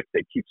to be the gift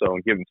that keeps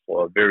on giving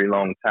for a very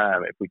long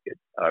time if we could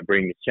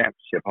bring the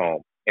championship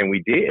home. And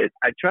we did.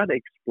 I try to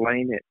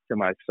explain it to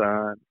my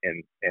son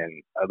and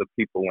other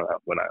people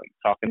when I'm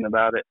talking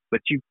about it.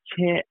 But you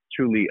can't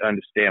truly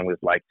understand what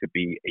it's like to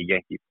be a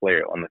Yankee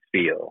player on the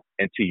field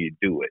until you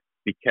do it.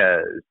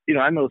 Because,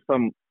 I know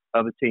some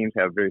other teams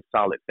have very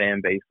solid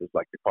fan bases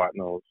like the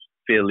Cardinals,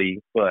 Philly,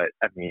 but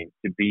I mean,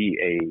 to be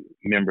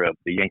a member of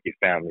the Yankee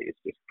family is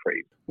just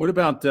crazy. What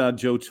about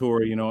Joe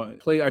Torre?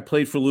 I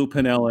played for Lou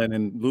Piniella,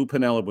 and Lou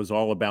Piniella was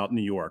all about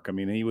New York. I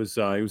mean, he was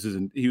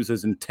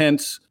as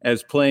intense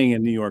as playing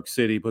in New York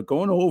City. But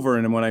going over,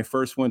 and when I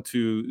first went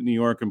to New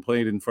York and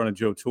played in front of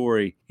Joe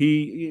Torre,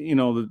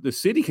 the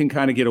city can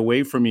kind of get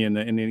away from you,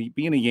 and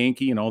being a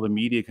Yankee and all the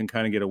media can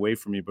kind of get away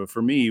from you. But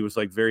for me, he was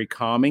like very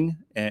calming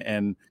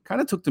and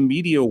kind of took the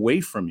media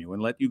away from you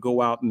and let you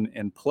go out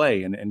and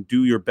play and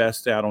do your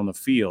best out on the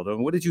field.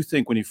 And what did you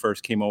think when you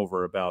first came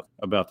over about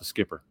the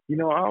skipper?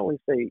 I always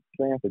say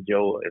playing for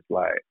Joe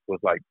was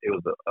like it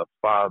was a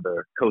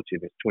father coaching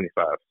his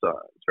 25 sons,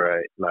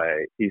 right?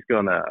 Like he's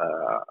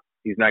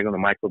not gonna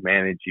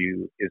micromanage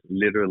you. It's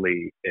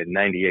literally in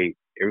 '98,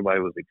 everybody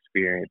was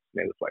experienced,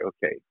 and it was like,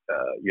 okay,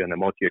 you're in a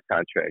multi-year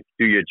contract,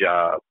 do your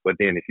job. But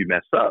then if you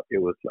mess up,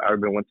 I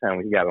remember one time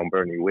when he got on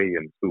Bernie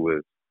Williams, who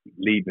was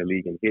leading the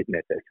league and hitting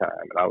at that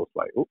time, and I was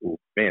like, ooh,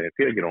 man, if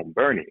he'll get on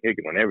Bernie, he'll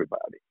get on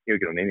everybody. He'll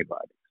get on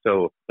anybody.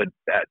 So, but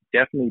that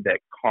definitely that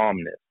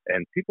calmness.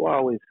 And people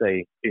always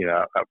say,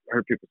 I've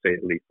heard people say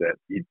at least that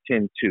you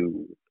tend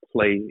to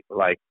play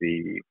like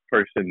the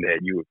person that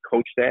you were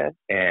coached at.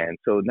 And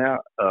so now,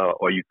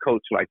 or you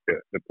coach like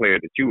the player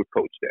that you were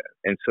coached at.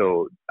 And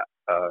so,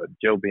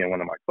 Joe being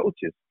one of my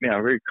coaches, man,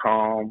 I'm very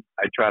calm.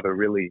 I try to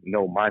really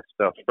know my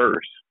stuff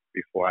first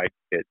before I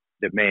could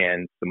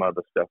demand some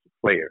other stuff of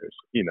players.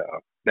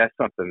 That's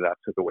something that I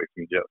took away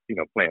from Joe,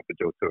 playing for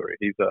Joe Torre.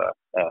 He's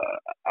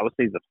I would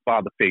say he's a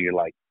father figure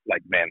like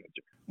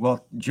manager.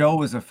 Well, Joe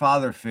was a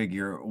father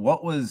figure.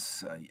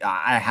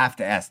 I have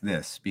to ask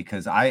this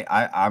because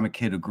I'm a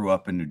kid who grew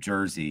up in New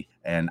Jersey,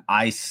 and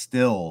I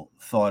still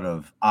thought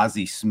of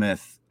Ozzie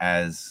Smith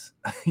as,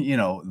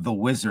 the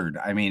wizard.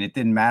 I mean, it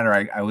didn't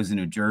matter. I was in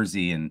New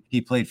Jersey and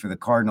he played for the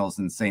Cardinals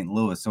in St.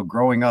 Louis. So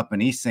growing up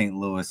in East St.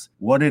 Louis,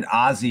 what did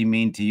Ozzie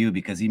mean to you?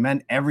 Because he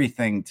meant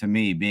everything to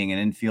me, being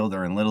an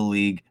infielder in Little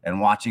League and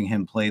watching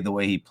him play the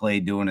way he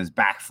played, doing his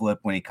backflip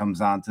when he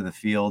comes onto the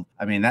field.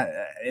 I mean,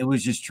 it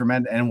was just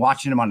tremendous. And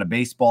watching him on the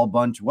baseball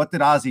bunch. What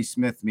did Ozzie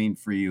Smith mean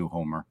for you,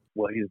 Homer?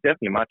 Well, he's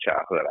definitely my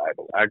childhood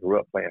idol. I grew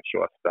up playing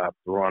shortstop,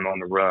 throwing on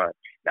the run.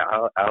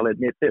 Now, I'll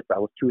admit this, I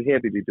was too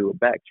heavy to do a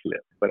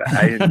backflip, but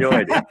I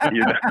enjoyed it.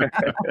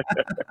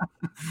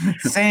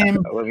 Same.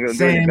 I wasn't going to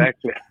do a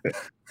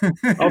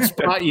backflip. I'll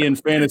spot you in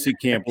fantasy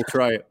camp. We'll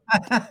try it.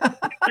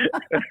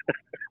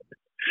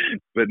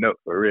 But no,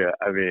 for real.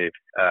 I mean,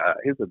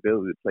 his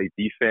ability to play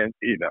defense,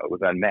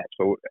 was unmatched.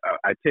 So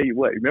I tell you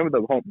what, remember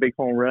the big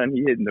home run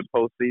he hit in the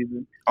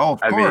postseason? Oh,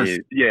 of course. I mean,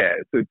 yeah.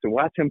 So to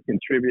watch him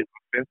contribute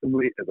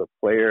offensively as a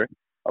player,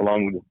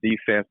 along with his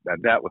defense,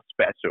 that was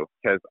special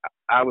because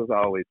I was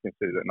always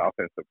considered an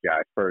offensive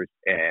guy first,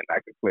 and I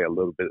could play a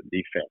little bit of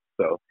defense.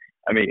 So,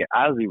 I mean,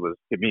 Ozzie was,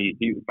 to me,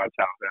 he was my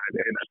childhood.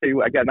 And I tell you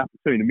what, I got an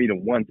opportunity to meet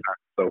him one time.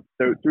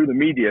 So through the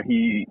media,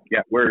 he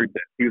got word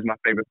that he was my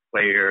favorite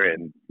player,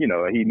 and, he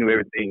knew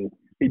everything.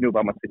 He knew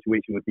about my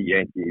situation with the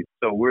Yankees.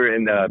 So we're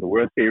in the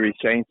World Series.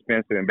 Shane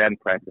Spencer in batting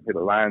practice hit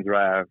a line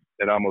drive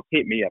that almost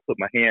hit me. I put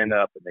my hand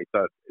up, and they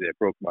thought it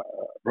broke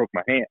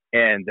my hand.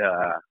 And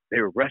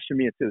they were rushing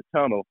me into the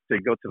tunnel to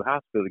go to the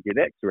hospital to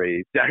get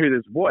X-rays. I hear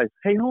this voice,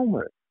 "Hey,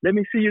 Homer, let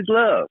me see your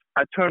glove."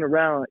 I turn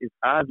around. It's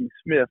Ozzie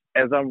Smith.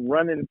 As I'm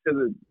running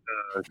into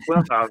the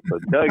clubhouse, the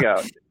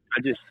dugout,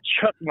 I just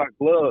chucked my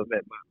glove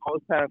at my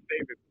all-time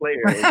favorite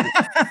player and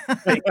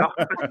just take off.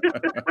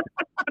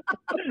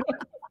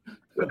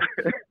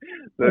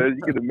 So as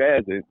you can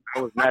imagine,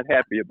 I was not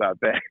happy about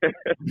that.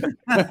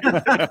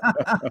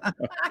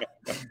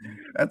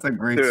 That's a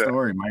great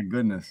story. My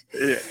goodness.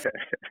 Yeah.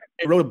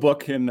 I wrote a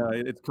book, and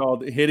it's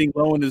called Hitting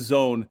Low in the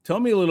Zone. Tell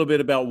me a little bit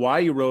about why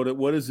you wrote it.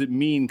 What does it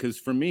mean? Because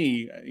for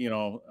me,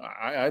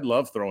 I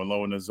love throwing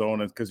low in the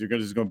zone because you're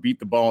just going to beat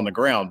the ball on the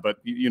ground. But,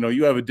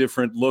 you have a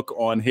different look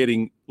on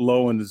hitting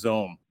low in the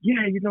zone. Yeah,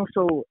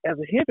 so as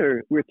a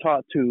hitter, we're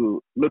taught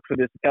to look for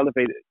this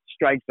elevated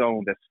strike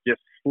zone that's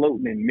just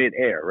floating in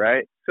midair,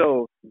 right?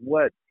 So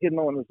what hitting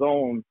low in the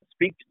zone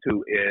speaks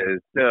to is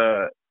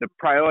the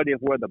priority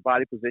of where the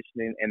body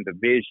positioning and the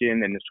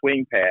vision and the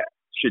swing path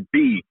should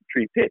be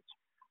pre-pitch.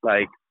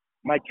 Like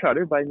Mike Trout,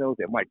 everybody knows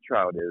that Mike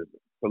Trout is a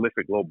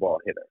prolific low ball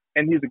hitter.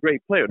 And he's a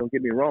great player, don't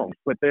get me wrong.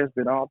 But there's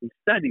been all these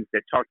studies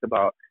that talked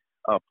about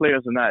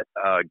players are not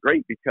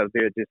great because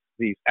they're just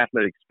these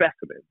athletic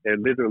specimens.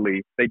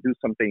 They do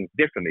some things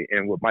differently.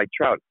 And with Mike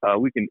Trout,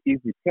 we can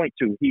easily point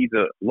to he's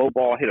a low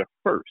ball hitter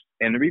first.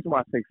 And the reason why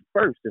I say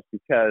first is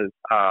because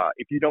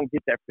if you don't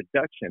get that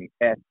production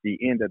at the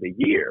end of the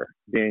year,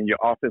 then your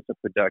offensive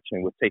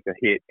production will take a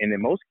hit. And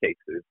in most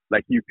cases,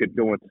 like you could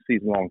go into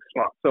season-long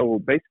slump. So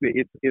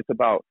basically, it's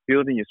about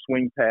building your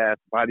swing path,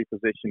 body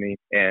positioning,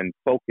 and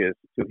focus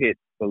to hit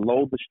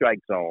below the strike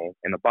zone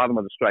and the bottom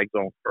of the strike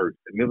zone first,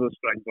 the middle of the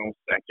strike zone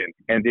second,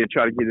 and then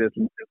try to get as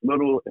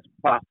little as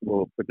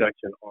possible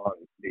production on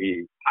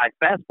the high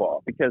fastball.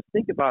 Because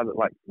think about it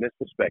like this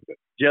perspective.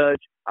 Judge,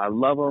 I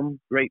love him,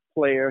 great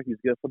player, he's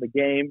good for the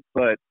game,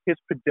 but his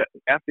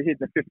after hitting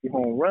the 50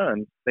 home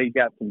runs, they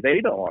got some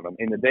data on him.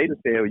 And the data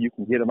said you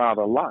can get him out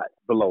a lot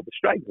below the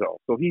strike zone.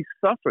 So he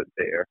suffered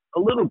there a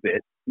little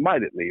bit,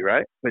 mightily,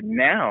 right? But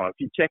now, if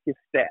you check his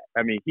stats,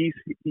 I mean, he's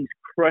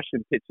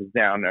crushing pitches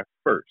down there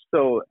first.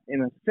 So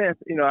in a sense,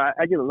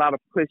 I get a lot of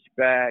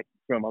pushback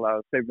from a lot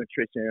of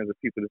sabermetricians or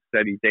people that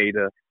study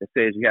data that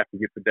says you have to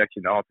get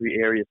production in all three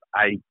areas.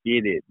 I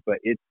get it, but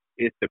it's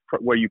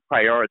where you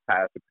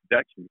prioritize the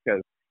production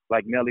because,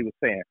 like Nelly was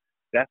saying,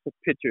 that's a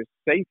pitcher's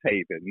safe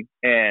haven,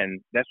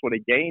 and that's what a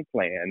game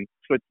plan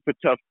for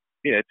tough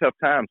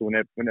times when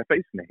they're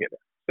facing a hitter.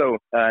 So,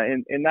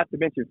 and not to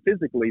mention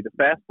physically, the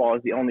fastball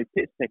is the only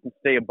pitch that can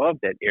stay above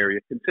that area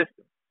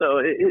consistently.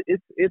 So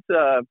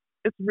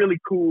it's really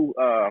cool.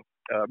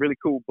 Really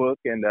cool book,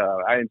 and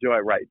I enjoy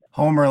it right now.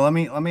 Homer, let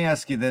me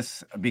ask you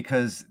this,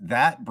 because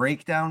that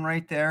breakdown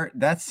right there,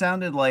 that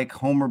sounded like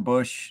Homer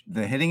Bush,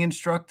 the hitting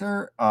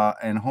instructor,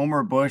 and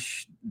Homer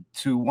Bush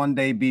to one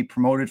day be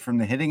promoted from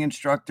the hitting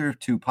instructor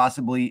to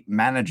possibly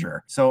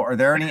manager. So are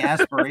there any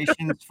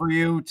aspirations for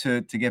you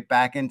to get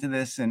back into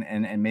this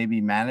and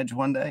maybe manage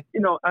one day? You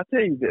know, I'll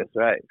tell you this,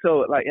 right?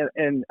 So, like,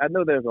 and I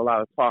know there's a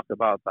lot of talk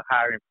about the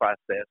hiring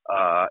process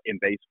in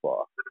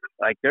baseball.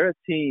 Like, there are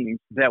teams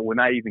that will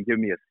not even give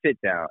me a sit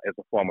down as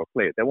a former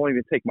player. They won't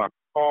even take my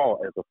call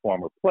as a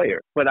former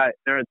player. But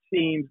there are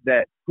teams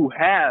who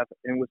have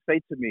and would say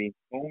to me,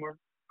 Homer,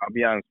 I'll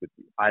be honest with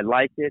you, I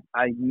like it.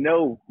 I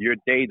know your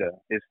data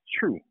is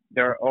true.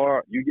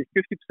 You get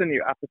 50% of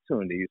your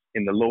opportunities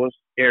in the lowest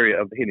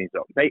area of the hitting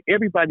zone.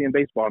 Everybody in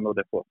baseball knows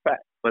that for a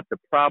fact. But the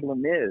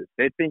problem is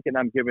they're thinking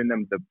I'm giving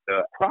them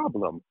the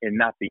problem and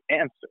not the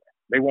answer.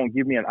 They won't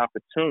give me an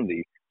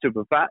opportunity to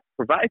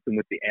provide them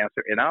with the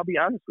answer. And I'll be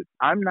honest with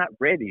you, I'm not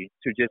ready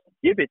to just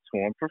give it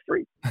to them for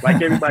free,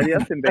 like everybody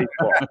else in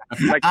baseball.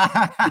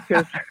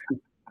 Because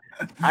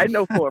I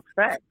know for a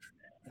fact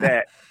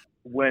that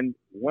when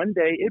one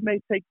day, it may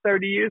take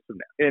 30 years from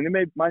now,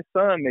 and my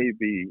son may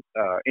be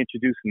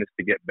introducing this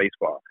to get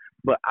baseball,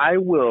 but I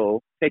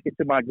will take it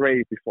to my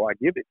grave before I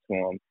give it to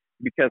him,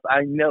 because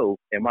I know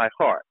in my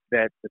heart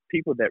that the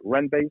people that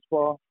run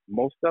baseball,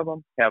 most of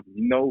them have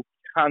no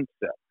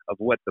concept of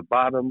what the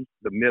bottom,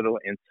 the middle,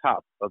 and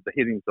top of the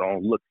hitting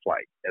zone looks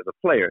like as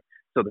a player.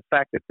 So the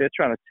fact that they're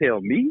trying to tell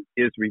me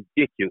is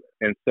ridiculous.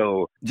 And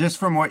so, just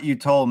from what you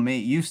told me,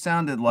 you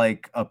sounded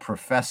like a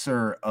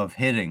professor of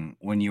hitting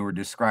when you were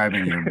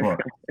describing your book.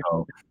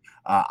 So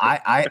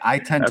I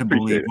tend to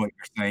believe what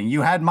you're saying.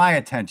 You had my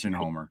attention,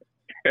 Homer.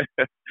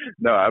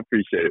 No, I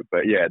appreciate it.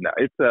 But yeah, no,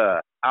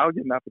 it's I'll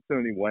get an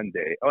opportunity one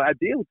day. Oh, I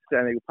did with the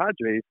San Diego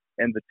Padres,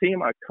 and the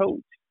team I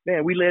coached.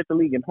 Man, we led the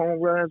league in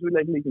home runs. We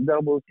led the league in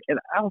doubles. And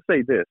I'll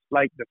say this,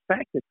 like, the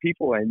fact that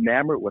people are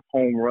enamored with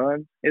home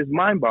runs is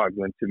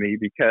mind-boggling to me,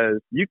 because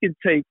you can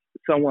take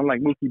someone like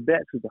Mookie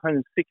Betts, who's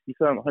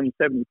 160-something,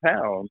 170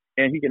 pounds,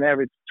 and he can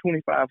average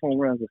 25 home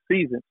runs a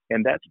season.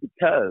 And that's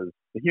because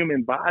the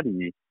human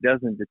body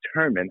doesn't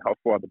determine how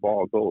far the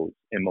ball goes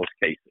in most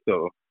cases.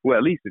 So, well,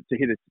 at least to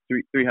hit it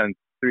to 330,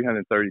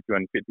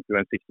 350,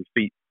 360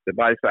 feet, the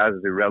body size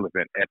is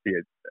irrelevant at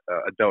the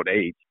adult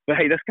age. But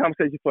hey, that's a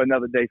conversation for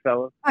another day,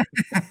 fellas.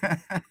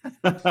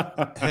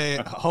 Hey,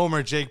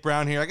 Homer, Jake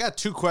Brown here. I got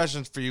two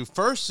questions for you.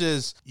 First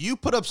is, you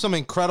put up some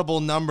incredible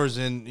numbers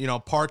in,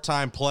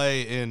 part-time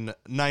play in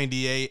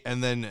 98,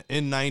 and then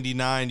in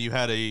 99, you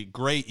had a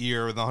great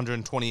year with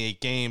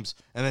 128 games.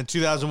 And then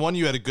 2001,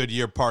 you had a good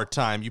year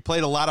part-time. You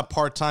played a lot of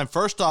part-time.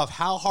 First off,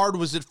 how hard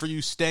was it for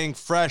you staying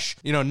fresh,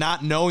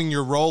 not knowing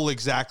your role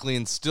exactly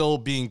and still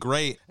being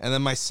great? And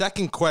then my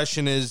second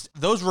question is,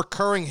 those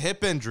recurring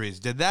hip injuries,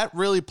 did that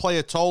really play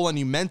a toll on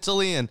you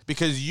mentally? And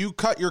because you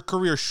cut your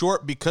career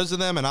short because of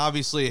them, and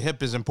obviously a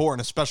hip is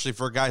important, especially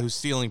for a guy who's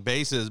stealing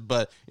bases,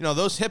 but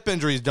those hip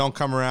injuries don't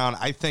come around.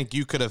 I think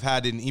you could have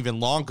had an even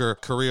longer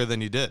career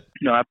than you did.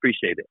 No, I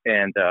appreciate it.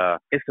 And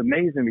it's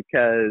amazing,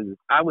 because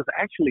I was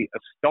actually a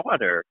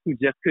starter who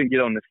just couldn't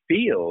get on the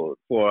field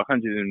for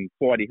 140,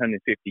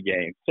 150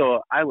 games.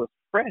 So I was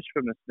fresh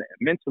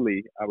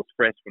mentally. I was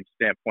fresh from the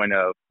standpoint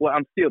of, well,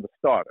 I'm still the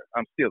starter.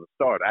 I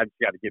just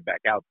got to get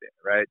back out there,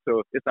 right?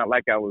 So it's not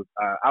like I was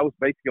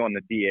basically on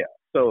the DL.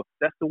 So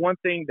that's the one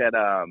thing that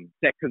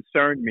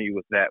concerned me,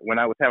 was that when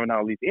I was having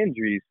all these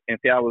injuries, and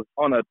I was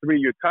on a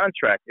 3-year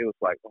contract, it was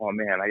like, oh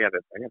man, I got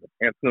to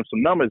answer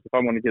some numbers if I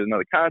want to get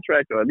another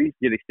contract, or at least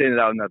get extended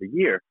out another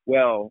year.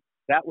 Well,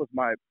 that was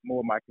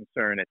more my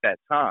concern at that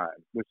time,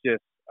 was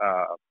just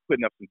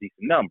putting up some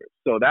decent numbers.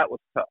 So that was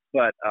tough.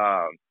 But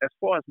as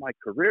far as my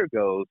career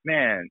goes,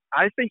 man,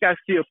 I think I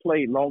still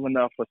played long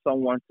enough for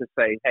someone to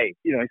say, hey,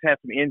 he's had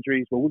some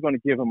injuries, but we're going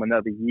to give him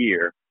another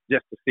year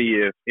just to see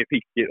if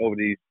he could get over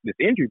this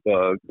injury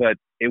bug. But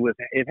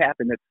it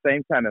happened at the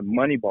same time that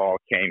Moneyball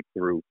came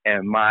through,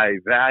 and my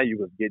value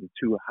was getting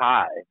too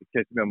high,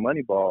 because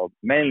Moneyball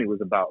mainly was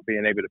about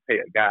being able to pay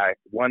a guy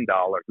 $1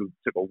 who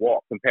took a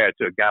walk, compared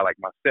to a guy like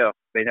myself.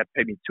 They'd have to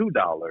pay me $2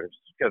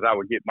 because I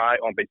would get my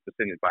on-base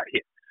percentage by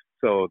hit.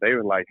 So they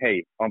were like,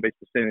 hey, on-base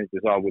percentage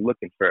is all we're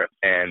looking for,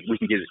 and we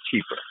can get it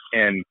cheaper.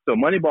 And so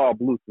Moneyball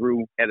blew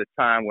through at a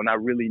time when I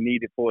really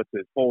needed for it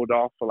to hold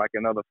off for like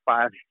another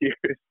 5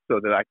 years so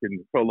that I can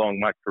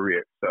prolong my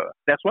career. So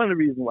that's one of the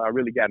reasons why I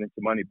really got into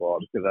Moneyball,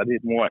 because I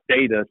didn't want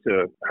data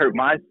to hurt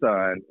my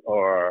son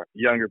or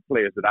younger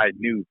players that I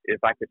knew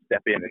if I could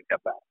step in and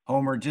help out.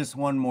 Homer, just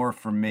one more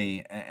for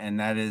me, and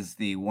that is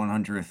the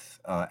 100th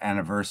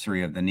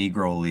anniversary of the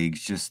Negro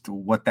Leagues, just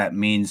what that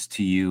means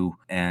to you,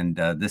 and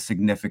the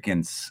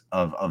significance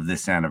of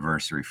this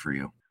anniversary for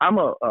you. I'm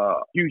a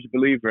huge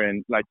believer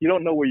in, like, you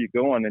don't know where you're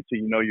going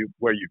until you know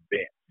where you've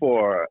been.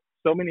 For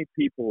so many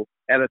people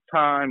at a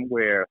time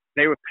where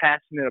they were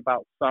passionate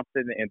about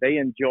something and they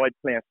enjoyed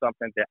playing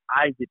something that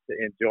I get to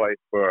enjoy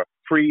for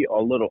free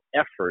or little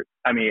effort.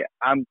 I mean,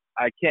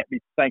 I can't be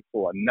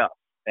thankful enough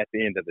at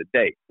the end of the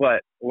day.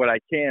 But what I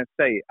can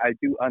say, I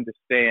do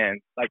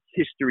understand like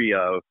history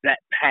of that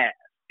past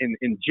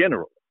in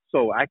general.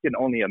 So I can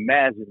only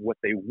imagine what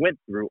they went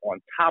through on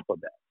top of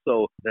that.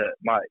 So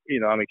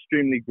I'm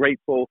extremely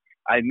grateful.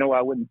 I know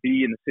I wouldn't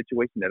be in the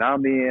situation that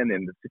I'm in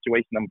and the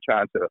situation I'm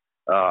trying to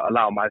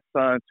allow my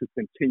son to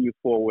continue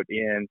forward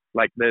in.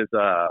 Like there's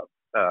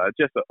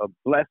just a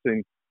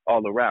blessing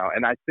all around.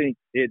 And I think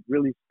it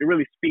really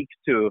speaks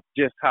to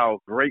just how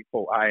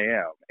grateful I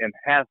am and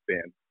have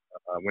been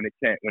when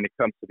it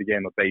comes to the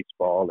game of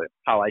baseball and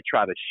how I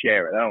try to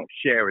share it. I don't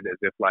share it as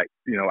if like,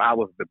 I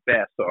was the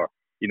best or,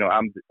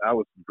 I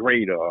was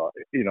great or,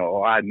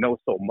 or I know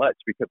so much,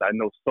 because I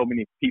know so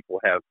many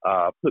people have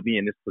put me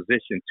in this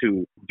position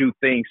to do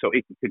things so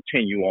it can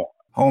continue on.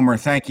 Homer,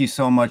 thank you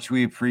so much.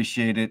 We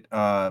appreciate it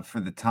for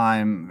the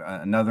time.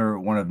 Another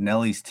one of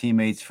Nelly's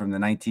teammates from the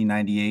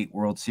 1998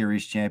 World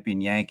Series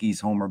champion Yankees,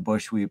 Homer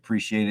Bush. We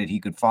appreciate it. He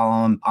could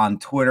follow him on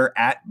Twitter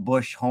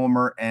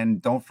 @BushHomer. And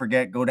don't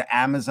forget, go to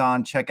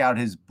Amazon, check out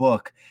his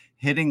book,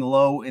 Hitting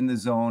Low in the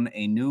Zone,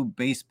 A New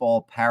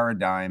Baseball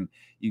Paradigm.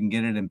 You can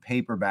get it in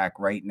paperback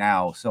right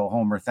now. So,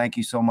 Homer, thank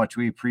you so much.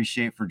 We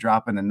appreciate for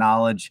dropping the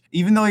knowledge.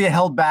 Even though you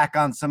held back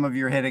on some of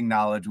your hitting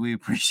knowledge, we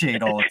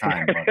appreciate all the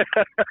time, buddy.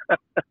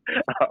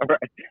 All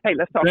right. Hey,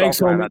 let's talk. Thanks,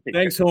 offline. Homer.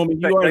 Thanks, Homer.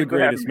 You are the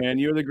greatest, man.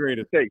 You're the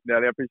greatest. Thanks,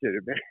 Nelly. I appreciate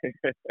it,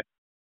 man.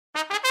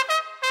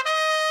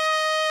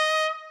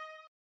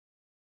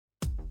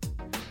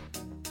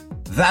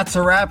 That's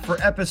a wrap for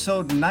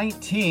episode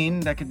 19.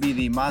 That could be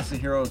the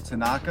Masahiro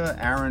Tanaka,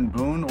 Aaron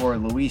Boone, or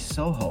Luis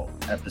Soho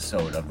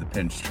episode of the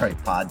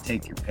Pinstripe Pod.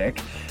 Take your pick.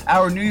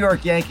 Our New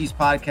York Yankees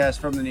podcast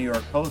from the New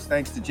York Post.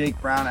 Thanks to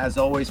Jake Brown, as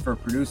always, for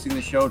producing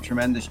the show.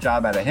 Tremendous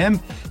job out of him.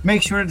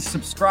 Make sure to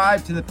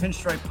subscribe to the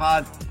Pinstripe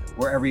Pod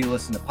wherever you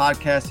listen to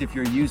podcasts. If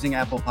you're using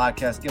Apple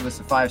Podcasts, give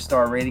us a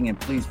 5-star rating and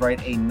please write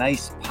a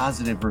nice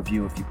positive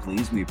review if you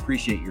please. We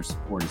appreciate your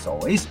support as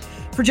always.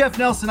 For Jeff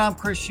Nelson, I'm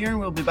Chris Sheeran.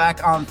 We'll be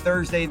back on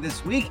Thursday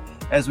this week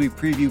as we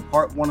preview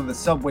part 1 of the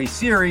Subway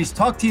series.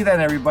 Talk to you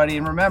then, everybody,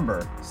 and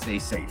remember, stay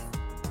safe.